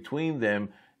relationship between them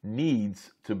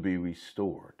needs to be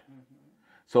restored.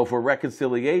 So for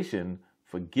reconciliation,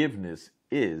 forgiveness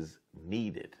is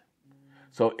needed.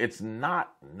 So it's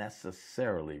not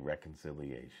necessarily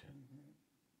reconciliation.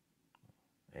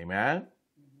 Amen?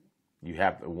 You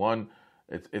have one.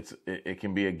 It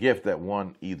can be a gift that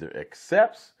one either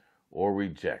accepts or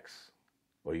rejects,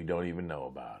 or you don't even know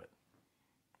about it.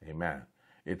 Amen.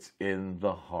 It's in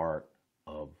the heart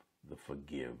of the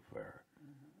forgiver.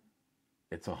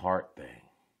 It's a heart thing.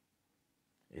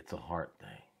 It's a heart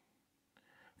thing.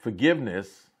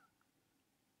 Forgiveness,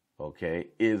 okay,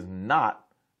 is not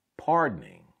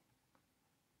pardoning.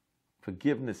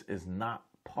 Forgiveness is not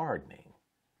pardoning.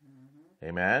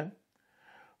 Amen?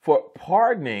 For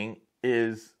pardoning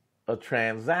is a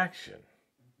transaction.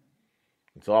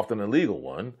 It's often a legal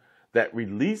one that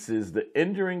releases the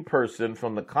injuring person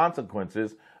from the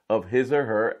consequences of his or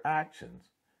her actions,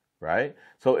 right?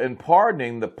 So in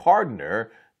pardoning, the pardoner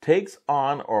takes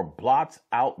on or blots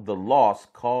out the loss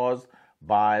caused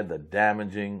by the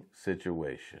damaging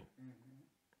situation.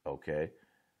 Okay?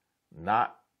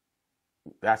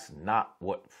 That's not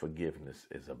what forgiveness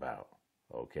is about.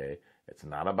 Okay? It's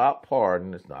not about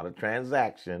pardon. It's not a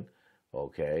transaction.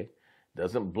 Okay?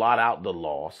 Doesn't blot out the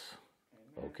loss.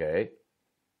 Okay?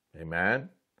 Amen?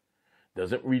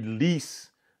 Doesn't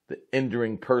release the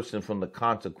injuring person from the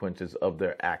consequences of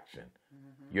their action.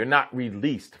 You're not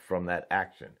released from that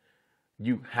action.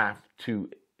 You have to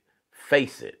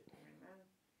face it.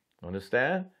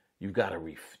 Understand? You've got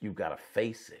to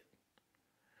face it.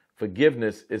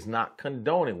 Forgiveness is not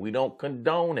condoning. We don't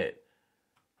condone it.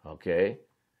 Okay?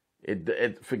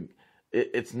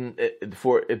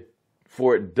 For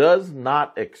it does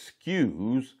not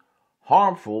excuse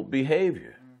harmful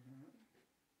behavior.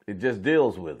 It just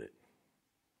deals with it.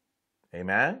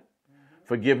 Amen?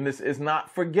 Forgiveness is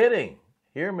not forgetting.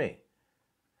 Hear me.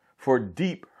 For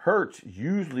deep hurts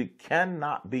usually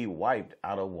cannot be wiped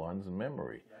out of one's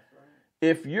memory. That's right.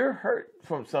 If you're hurt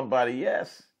from somebody,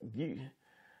 yes, you're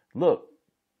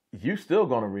still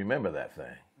going to remember that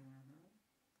thing.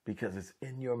 Because it's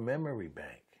in your memory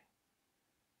bank.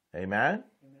 Amen?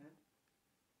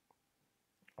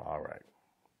 All right.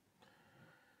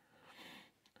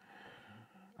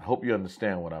 I hope you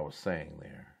understand what I was saying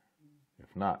there.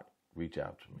 If not, reach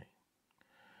out to me.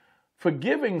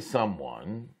 Forgiving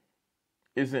someone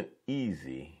isn't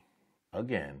easy,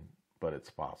 again, but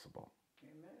it's possible.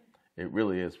 Amen. It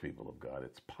really is, people of God.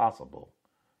 It's possible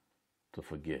to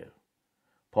forgive.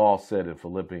 Paul said in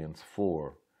Philippians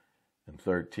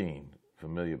 4:13,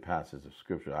 familiar passage of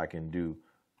scripture, I can do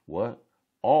what?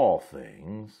 All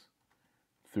things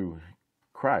through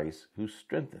Christ who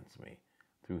strengthens me,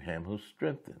 through him who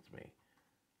strengthens me.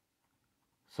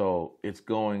 So it's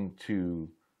going to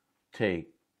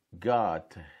take God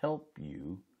to help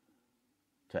you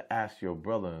to ask your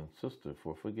brother and sister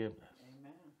for forgiveness.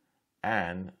 Amen.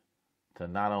 And to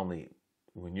not only,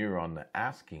 when you're on the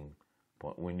asking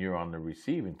point, when you're on the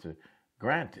receiving, to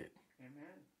grant it.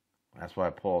 Amen. That's why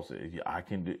Paul said, I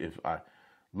can do, if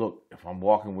I'm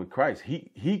walking with Christ,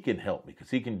 he can help me because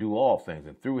he can do all things.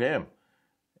 And through him,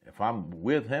 if I'm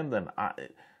with him, then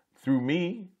through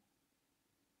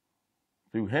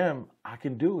him, I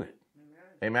can do it.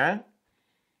 Amen. Amen?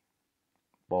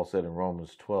 Paul said in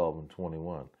Romans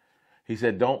 12:21, he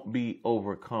said, don't be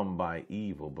overcome by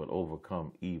evil, but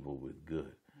overcome evil with good.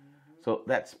 Mm-hmm. So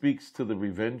that speaks to the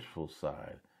revengeful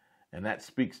side. And that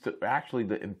speaks to actually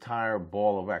the entire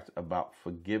ball of wax about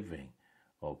forgiving.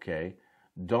 Okay?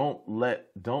 Don't let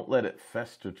it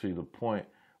fester to the point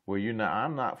where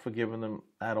I'm not forgiving them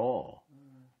at all.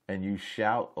 Mm-hmm. And you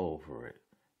shout over it.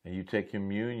 And you take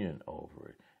communion over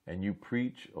it. And you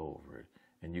preach over it.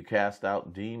 And you cast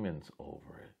out demons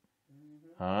over it.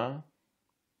 Mm-hmm. Huh?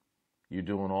 You're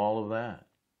doing all of that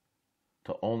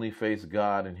to only face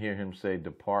God and hear him say,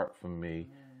 depart from me,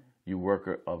 you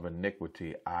worker of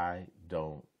iniquity. I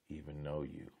don't even know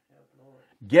you.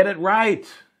 Get it right.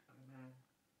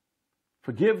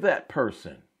 Forgive that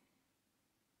person.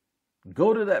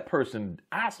 Go to that person.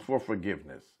 Ask for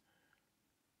forgiveness.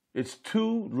 It's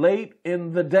too late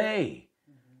in the day.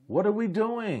 What are we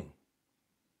doing?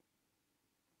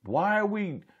 Why are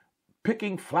we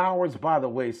picking flowers by the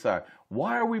wayside?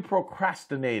 Why are we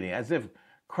procrastinating as if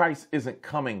Christ isn't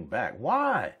coming back?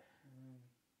 Why?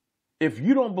 If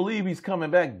you don't believe he's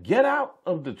coming back, get out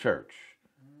of the church.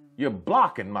 You're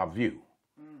blocking my view.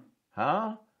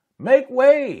 Huh? Make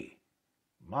way.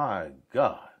 My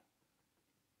God.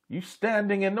 You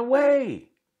standing in the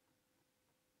way.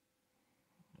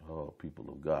 Oh, people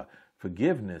of God.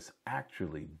 Forgiveness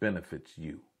actually benefits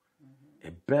you.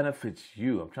 It benefits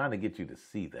you. I'm trying to get you to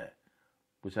see that.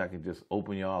 Wish I could just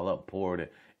open y'all up, pour it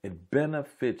in. It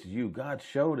benefits you. God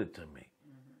showed it to me.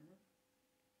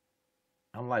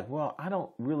 I'm like, well, I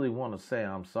don't really want to say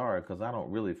I'm sorry because I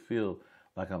don't really feel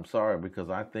like I'm sorry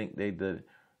because I think they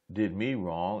did me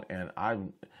wrong, and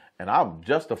I'm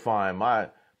justifying my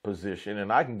position,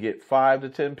 and I can get 5 to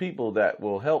 10 people that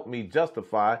will help me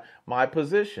justify my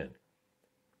position.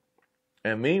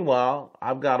 And meanwhile,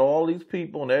 I've got all these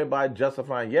people and everybody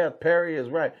justifying, yeah, Perry is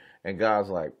right. And God's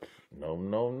like,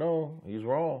 no, he's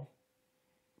wrong.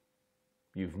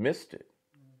 You've missed it.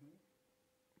 Mm-hmm.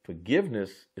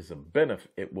 Forgiveness is a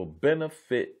benefit. It will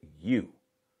benefit you.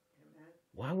 Mm-hmm.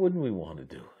 Why wouldn't we want to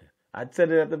do it? I said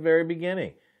it at the very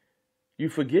beginning. You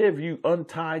forgive, you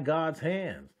untie God's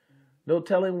hands. Mm-hmm. No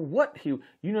telling what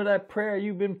that prayer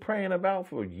you've been praying about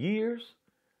for years?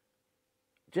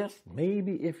 Just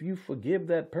maybe if you forgive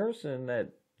that person that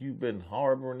you've been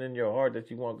harboring in your heart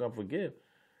that you want to forgive,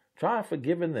 try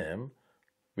forgiving them,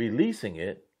 releasing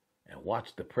it, and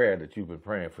watch the prayer that you've been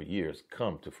praying for years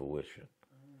come to fruition.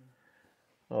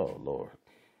 Oh, Lord.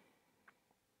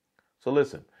 So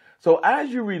listen. So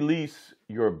as you release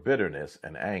your bitterness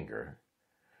and anger,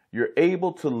 you're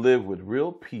able to live with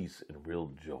real peace and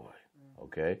real joy.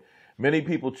 Okay? Many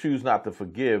people choose not to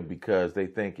forgive because they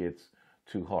think it's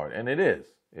too hard. And it is.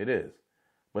 It is.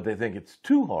 But they think it's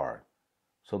too hard,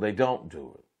 so they don't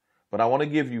do it. But I want to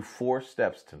give you 4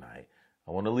 steps tonight.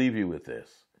 I want to leave you with this.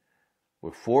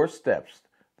 With 4 steps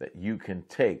that you can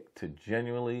take to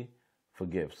genuinely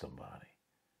forgive somebody.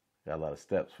 Got a lot of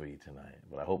steps for you tonight,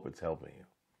 but I hope it's helping you.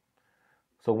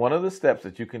 So one of the steps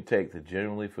that you can take to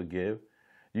genuinely forgive,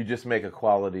 you just make a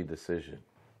quality decision.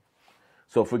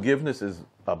 So forgiveness is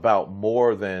about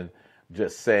more than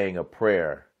just saying a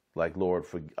prayer like, Lord,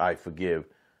 I forgive,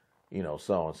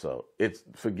 so-and-so.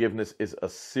 Forgiveness is a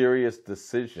serious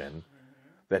decision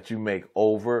that you make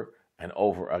over and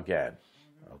over again.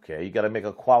 Okay, you got to make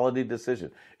a quality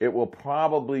decision. It will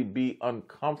probably be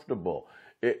uncomfortable.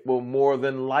 It will more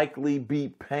than likely be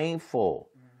painful.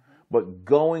 But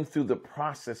going through the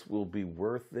process will be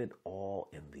worth it all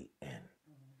in the end.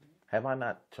 Have I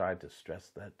not tried to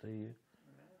stress that to you?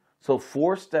 So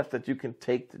 4 steps that you can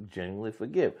take to genuinely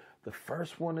forgive. The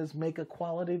first one is make a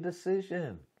quality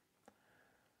decision.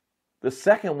 The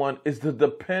second one is to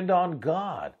depend on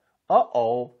God.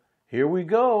 Uh-oh, here we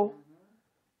go.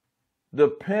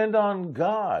 Depend on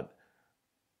God.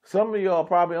 Some of y'all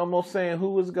probably almost saying,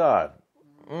 who is God?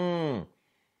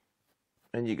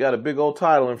 And you got a big old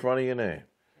title in front of your name.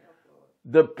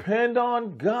 Depend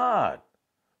on God.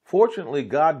 Fortunately,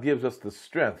 God gives us the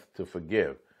strength to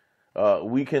forgive.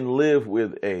 We can live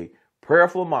with a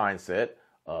prayerful mindset,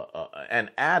 an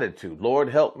attitude. Lord,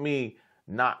 help me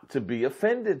not to be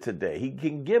offended today. He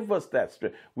can give us that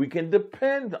strength. We can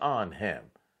depend on him.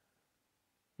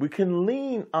 We can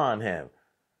lean on him.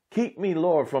 Keep me,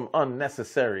 Lord, from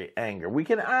unnecessary anger. We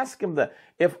can ask him that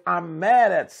if I'm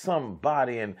mad at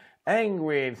somebody and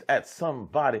angry at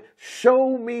somebody,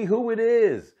 show me who it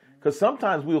is. Because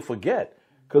sometimes we'll forget.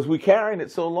 Because we're carrying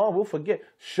it so long, we'll forget.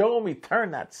 Show me,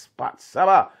 turn that spot,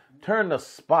 Sabah, turn the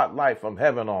spotlight from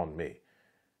heaven on me.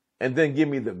 And then give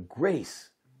me the grace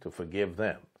to forgive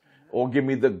them. Or give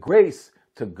me the grace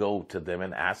to go to them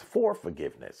and ask for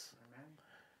forgiveness.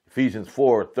 Ephesians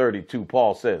 4:32,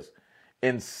 Paul says,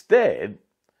 instead,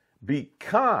 be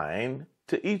kind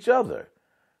to each other,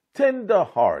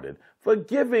 tender-hearted,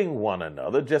 forgiving one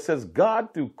another, just as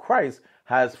God through Christ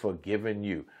has forgiven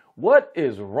you. What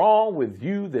is wrong with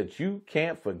you that you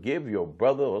can't forgive your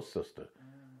brother or sister?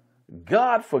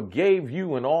 God forgave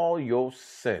you in all your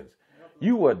sins.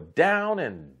 You were down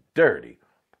and dirty.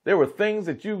 There were things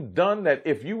that you've done that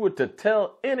if you were to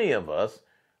tell any of us,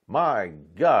 my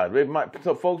God,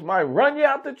 some folks might run you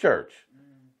out the church.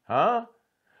 Huh?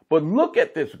 But look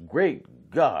at this great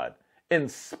God. In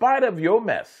spite of your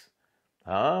mess,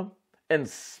 in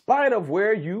spite of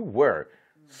where you were,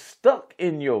 stuck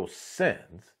in your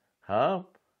sins,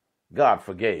 God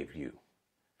forgave you.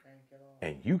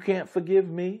 And you can't forgive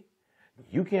me?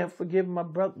 You can't forgive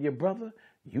your brother?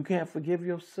 You can't forgive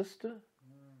your sister?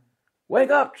 Wake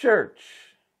up, church.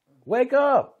 Wake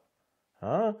up.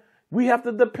 We have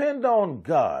to depend on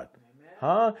God.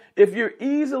 If you're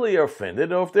easily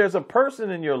offended, or if there's a person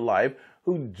in your life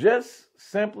who just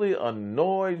simply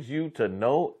annoys you to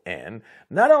no end,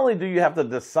 not only do you have to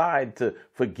decide to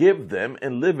forgive them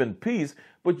and live in peace,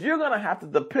 but you're going to have to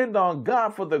depend on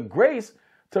God for the grace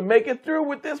to make it through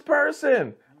with this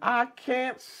person. I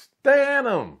can't stand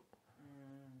them.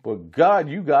 But God,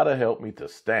 you got to help me to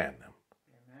stand them.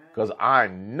 Because I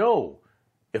know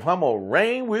if I'm going to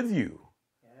reign with you,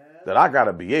 that I got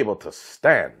to be able to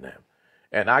stand them.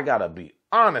 And I got to be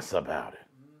honest about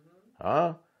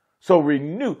it. So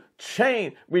renew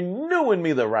in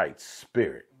me the right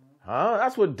spirit.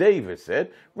 That's what David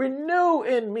said. Renew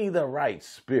in me the right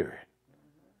spirit.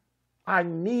 I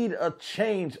need a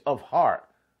change of heart,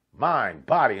 mind,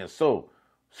 body, and soul.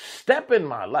 Step in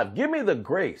my life. Give me the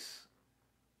grace.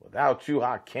 Without you,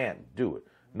 I can't do it.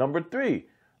 Number 3,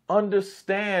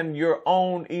 understand your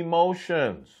own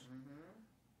emotions.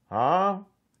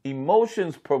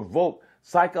 Emotions provoke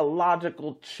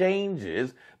psychological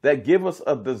changes that give us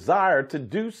a desire to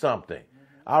do something.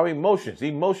 Our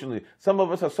emotionally, some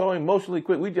of us are so emotionally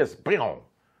quick, we just, boom,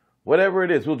 whatever it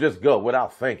is, we'll just go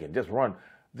without thinking, just run,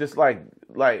 just like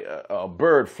a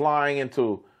bird flying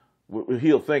into,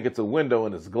 he'll think it's a window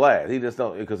and it's glass. He just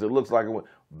don't, because it looks like a window.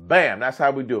 Bam, that's how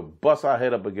we do it. Bust our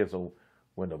head up against a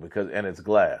window and it's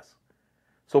glass.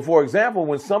 So for example,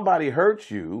 when somebody hurts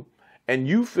you and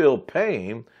you feel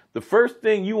pain, the first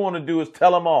thing you want to do is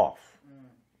tell them off.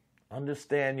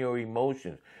 Understand your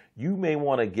emotions. You may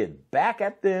want to get back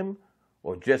at them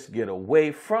or just get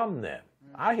away from them.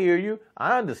 I hear you.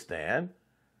 I understand.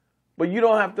 But you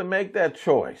don't have to make that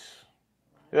choice.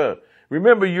 Yeah.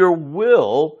 Remember, your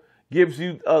will gives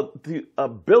you the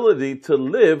ability to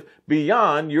live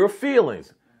beyond your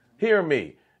feelings. Hear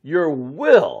me. Your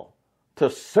will to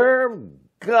serve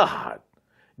God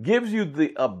gives you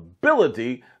the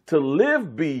ability to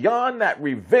live beyond that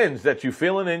revenge that you're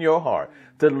feeling in your heart.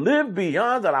 To live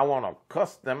beyond that, I want to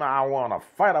cuss them, I want to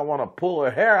fight, I want to pull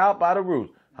their hair out by the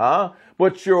roots.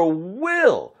 But your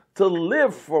will to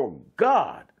live for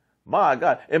God, my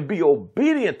God, and be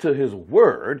obedient to his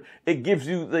word, it gives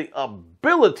you the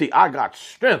ability, I got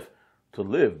strength to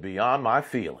live beyond my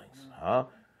feelings.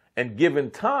 And given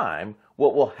time,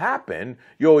 what will happen,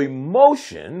 your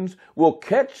emotions will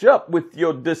catch up with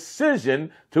your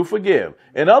decision to forgive.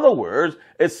 In other words,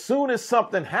 as soon as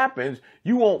something happens,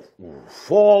 you won't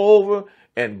fall over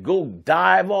and go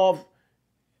dive off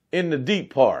in the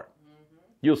deep part.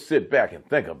 You'll sit back and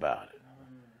think about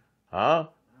it.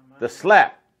 The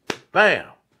slap, bam.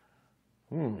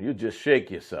 You just shake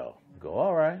yourself. Go,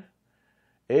 all right.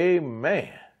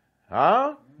 Amen.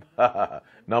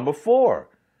 Number 4,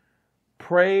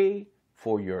 pray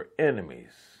for your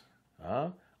enemies.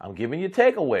 I'm giving you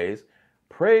takeaways.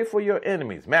 Pray for your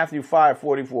enemies. Matthew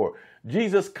 5:44.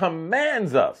 Jesus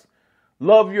commands us,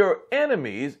 love your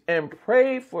enemies and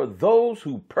pray for those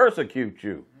who persecute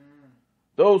you,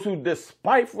 those who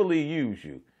despitefully use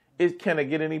you. Can it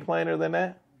get any plainer than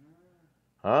that?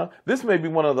 Huh? This may be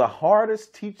one of the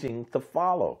hardest teachings to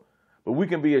follow, but we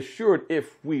can be assured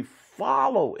if we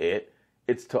follow it,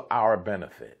 it's to our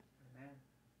benefit. Amen.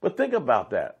 But think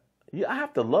about that. I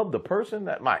have to love the person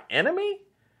that my enemy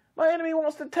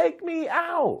wants to take me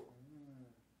out.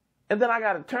 And then I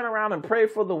got to turn around and pray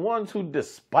for the ones who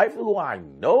despiteful, who I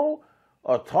know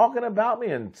are talking about me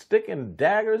and sticking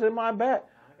daggers in my back.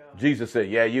 Jesus said,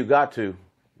 yeah, you got to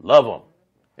love them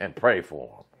and pray for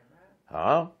them.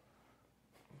 Huh?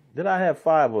 Did I have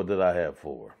 5 or did I have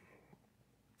 4?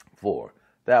 4.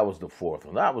 That was the 4th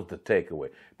one. That was the takeaway.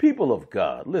 People of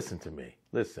God, listen to me.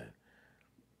 Listen.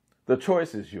 The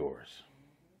choice is yours.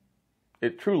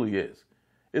 It truly is.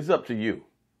 It's up to you.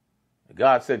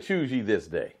 God said, choose ye this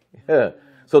day.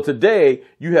 So today,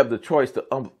 you have the choice to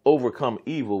overcome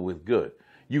evil with good.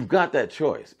 You've got that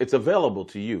choice. It's available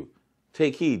to you.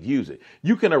 Take heed, use it.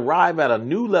 You can arrive at a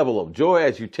new level of joy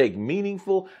as you take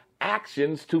meaningful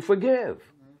actions to forgive.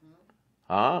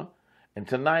 Huh? And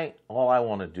tonight, all I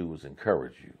want to do is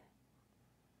encourage you.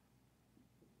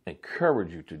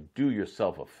 Encourage you to do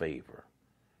yourself a favor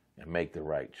and make the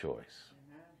right choice.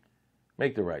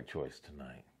 Make the right choice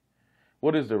tonight.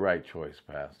 What is the right choice,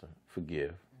 Pastor?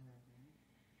 Forgive.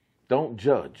 Don't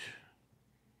judge.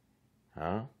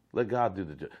 Huh? Let God do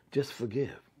the judge. Just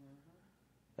forgive.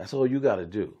 That's all you got to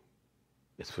do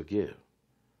is forgive.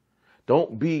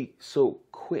 Don't be so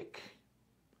quick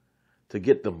to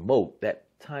get the mote, that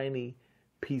tiny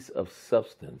piece of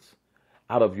substance,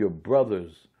 out of your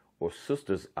brother's or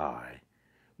sister's eye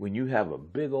when you have a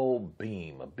big old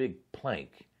beam, a big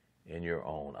plank in your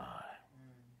own eye.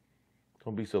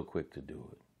 Don't be so quick to do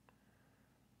it.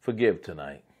 Forgive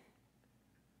tonight.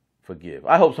 Forgive.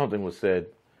 I hope something was said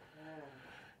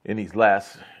in these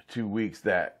last 2 weeks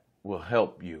that will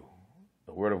help you.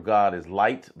 The Word of God is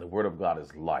light. The Word of God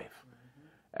is life.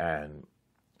 And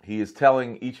He is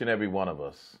telling each and every one of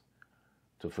us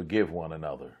to forgive one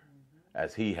another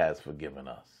as He has forgiven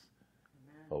us.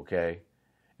 Okay?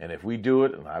 And if we do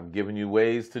it, and I've given you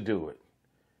ways to do it,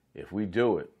 if we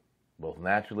do it, both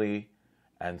naturally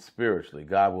and spiritually,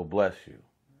 God will bless you.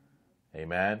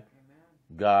 Amen?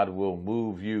 God will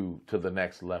move you to the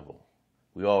next level.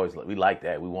 We like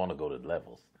that. We want to go to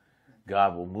levels.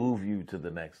 God will move you to the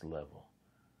next level.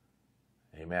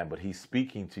 Amen. But He's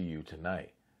speaking to you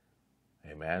tonight.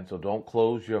 Amen. So don't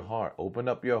close your heart. Open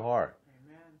up your heart.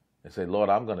 Amen. And say, Lord,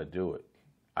 I'm going to do it.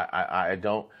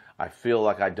 I feel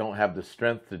like I don't have the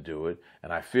strength to do it.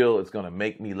 And I feel it's going to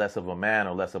make me less of a man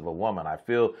or less of a woman. I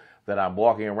feel that I'm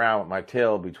walking around with my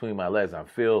tail between my legs. I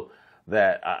feel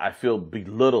that I feel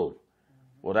belittled.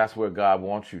 Well, that's where God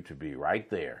wants you to be, right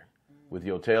there, with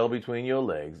your tail between your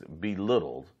legs,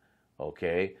 belittled,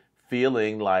 okay,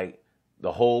 feeling like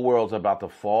the whole world's about to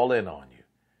fall in on you.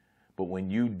 But when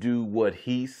you do what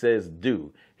He says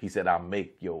do, He said, I'll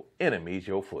make your enemies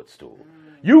your footstool.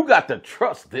 You got to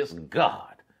trust this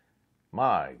God.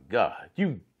 My God,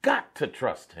 you got to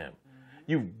trust Him.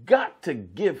 You've got to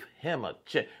give Him a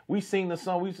chance. We used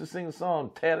to sing the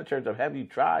song, Tear the Church Up, Have You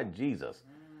Tried Jesus?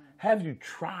 Have you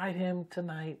tried Him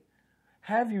tonight?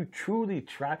 Have you truly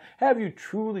tried? Have you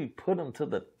truly put Him to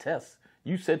the test?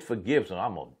 You said forgive, so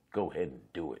I'm going to go ahead and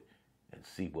do it and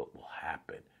see what will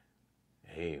happen.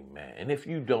 Amen. And if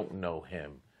you don't know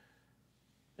Him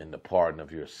in the pardon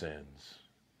of your sins,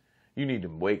 you need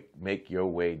to make your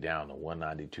way down to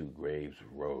 192 Graves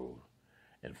Road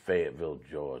in Fayetteville,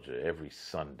 Georgia, every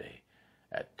Sunday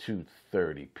at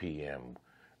 2:30 p.m.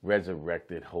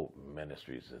 Resurrected Hope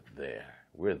Ministries is there.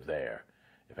 We're there.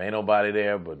 If ain't nobody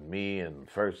there but me and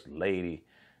First Lady,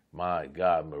 my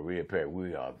God, Maria Perry,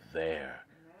 we are there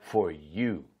for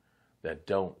you that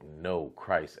don't know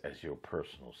Christ as your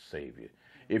personal Savior.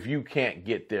 If you can't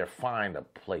get there, find a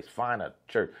place, find a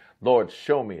church. Lord,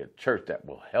 show me a church that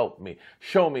will help me.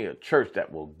 Show me a church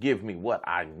that will give me what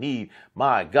I need,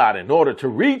 my God, in order to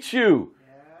reach you.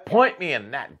 Point me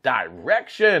in that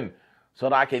direction so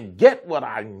that I can get what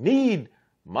I need,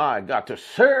 my God, to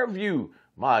serve you,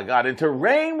 my God, and to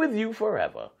reign with you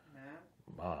forever.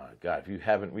 My God, if you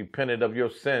haven't repented of your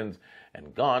sins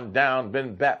and gone down,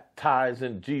 been baptized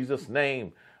in Jesus'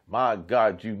 name, my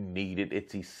God, you need it.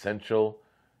 It's essential.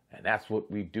 And that's what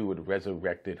we do at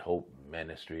Resurrected Hope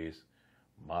Ministries.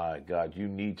 My God, you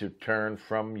need to turn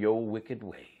from your wicked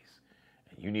ways.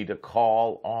 And you need to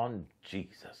call on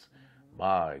Jesus.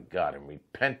 My God, in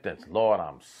repentance, Lord,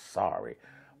 I'm sorry.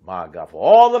 My God, for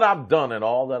all that I've done and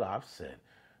all that I've said,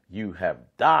 you have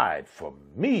died for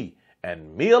me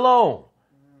and me alone.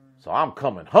 So I'm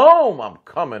coming home. I'm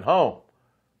coming home.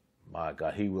 My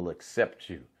God, He will accept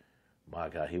you. My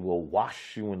God, He will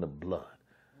wash you in the blood.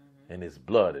 and his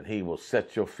blood, and he will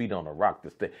set your feet on a rock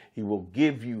to stay. He will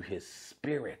give you his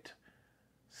spirit.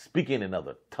 Speaking in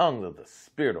other tongues of the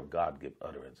Spirit of God give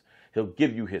utterance. He'll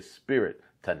give you his spirit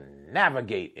to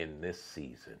navigate in this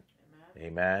season.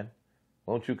 Amen.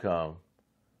 Won't you come?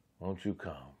 Won't you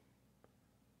come?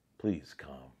 Please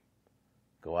come.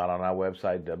 Go out on our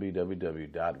website,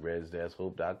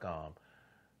 www.res-hope.com.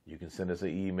 You can send us an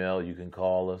email. You can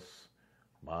call us.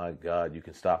 My God, you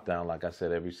can stop down, like I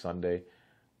said, every Sunday.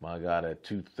 My God, at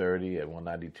 2:30 at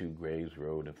 192 Graves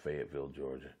Road in Fayetteville,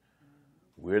 Georgia.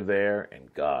 We're there,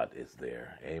 and God is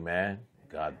there. Amen.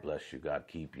 God bless you. God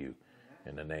keep you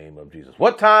in the name of Jesus.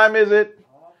 What time is it?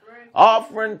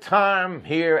 Offering time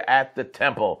here at the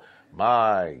temple.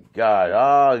 My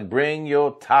God. Bring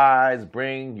your tithes.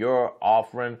 Bring your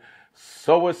offering.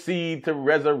 Sow a seed to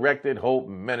Resurrected Hope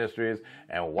Ministries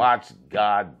and watch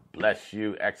God bless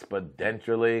you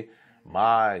exponentially.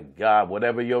 My God,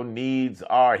 whatever your needs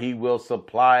are, he will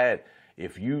supply it.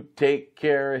 If you take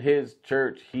care of his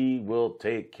church, he will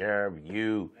take care of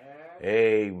you.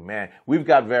 Amen. We've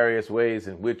got various ways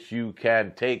in which you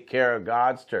can take care of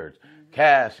God's church.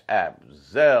 Cash App,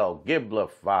 Zelle,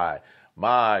 Giblify.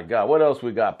 My God, what else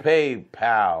we got?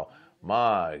 PayPal.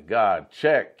 My God,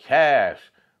 check, cash,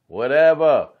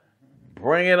 whatever.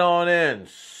 Bring it on in.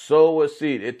 Sow a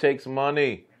seed. It takes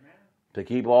money to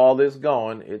keep all this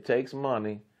going. It takes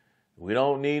money. We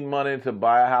don't need money to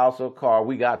buy a house or car.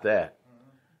 We got that.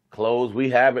 Clothes, we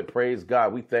have it. Praise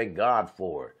God. We thank God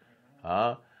for it.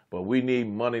 But we need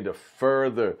money to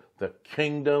further the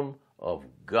kingdom of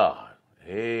God.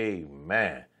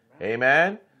 Amen.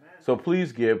 Amen. So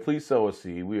please give. Please sow a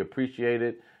seed. We appreciate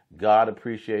it. God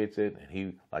appreciates it. And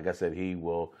he, like I said, he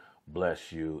will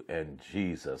bless you in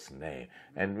Jesus' name.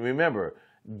 And remember,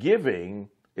 giving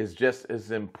is just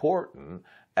as important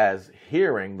as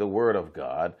hearing the word of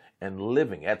God and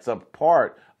living. That's a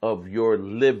part of your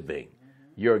living.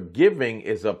 Your giving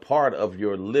is a part of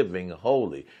your living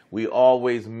holy. We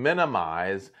always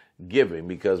minimize giving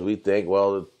because we think,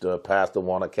 well, the pastor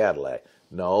wants a Cadillac.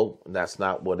 No, that's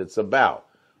not what it's about.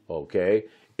 Okay?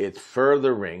 It's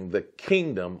furthering the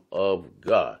kingdom of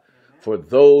God for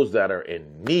those that are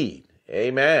in need.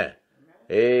 Amen.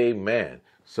 Amen.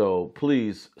 So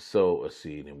please sow a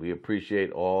seed. And we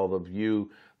appreciate all of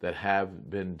you that have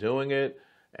been doing it.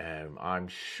 And I'm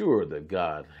sure that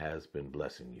God has been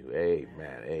blessing you.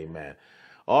 Amen. Amen.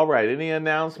 All right. Any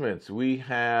announcements? We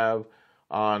have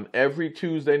on every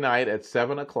Tuesday night at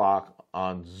 7 o'clock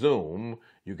on Zoom.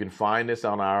 You can find this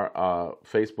on our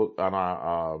Facebook, on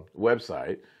our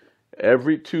website.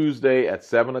 Every Tuesday at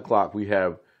 7 o'clock, we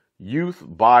have youth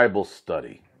Bible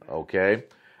study. Okay.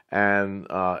 And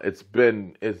it's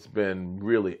been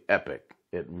really epic.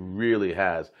 It really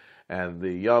has. And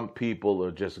the young people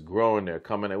are just growing. They're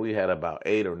coming in. We had about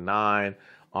 8 or 9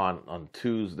 on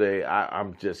Tuesday.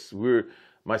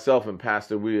 Myself and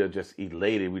Pastor, we are just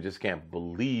elated. We just can't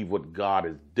believe what God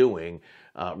is doing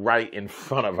right in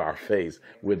front of our face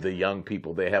with the young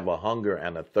people. They have a hunger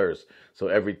and a thirst. So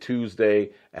every Tuesday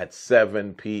at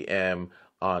 7 p.m.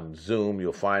 on Zoom,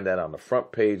 you'll find that on the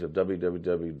front page of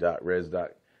www.res.com.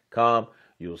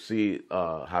 You'll see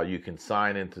how you can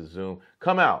sign into Zoom.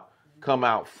 Come out,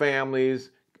 families,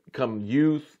 come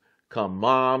youth, come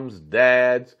moms,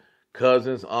 dads,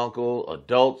 cousins, uncle,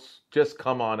 adults. Just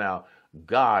come on out.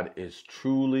 God is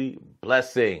truly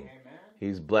blessing. Amen.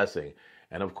 He's blessing.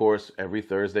 And of course, every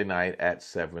Thursday night at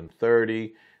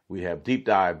 7:30, we have Deep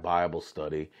Dive Bible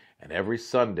Study. And every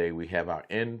Sunday, we have our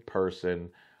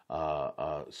in-person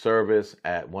service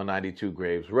at 192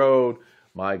 Graves Road.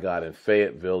 My God, in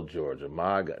Fayetteville, Georgia.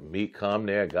 My God, come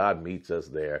there. God meets us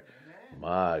there. Amen.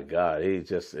 My God, it's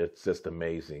just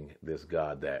amazing, this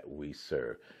God that we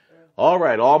serve. All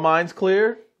right, all minds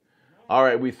clear? All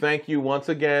right, we thank you once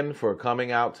again for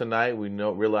coming out tonight. We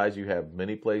realize you have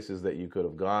many places that you could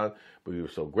have gone, but we were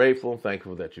so grateful and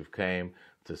thankful that you've came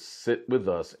to sit with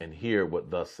us and hear what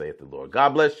thus saith the Lord. God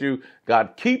bless you.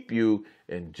 God keep you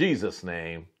in Jesus'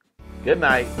 name. Good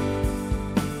night.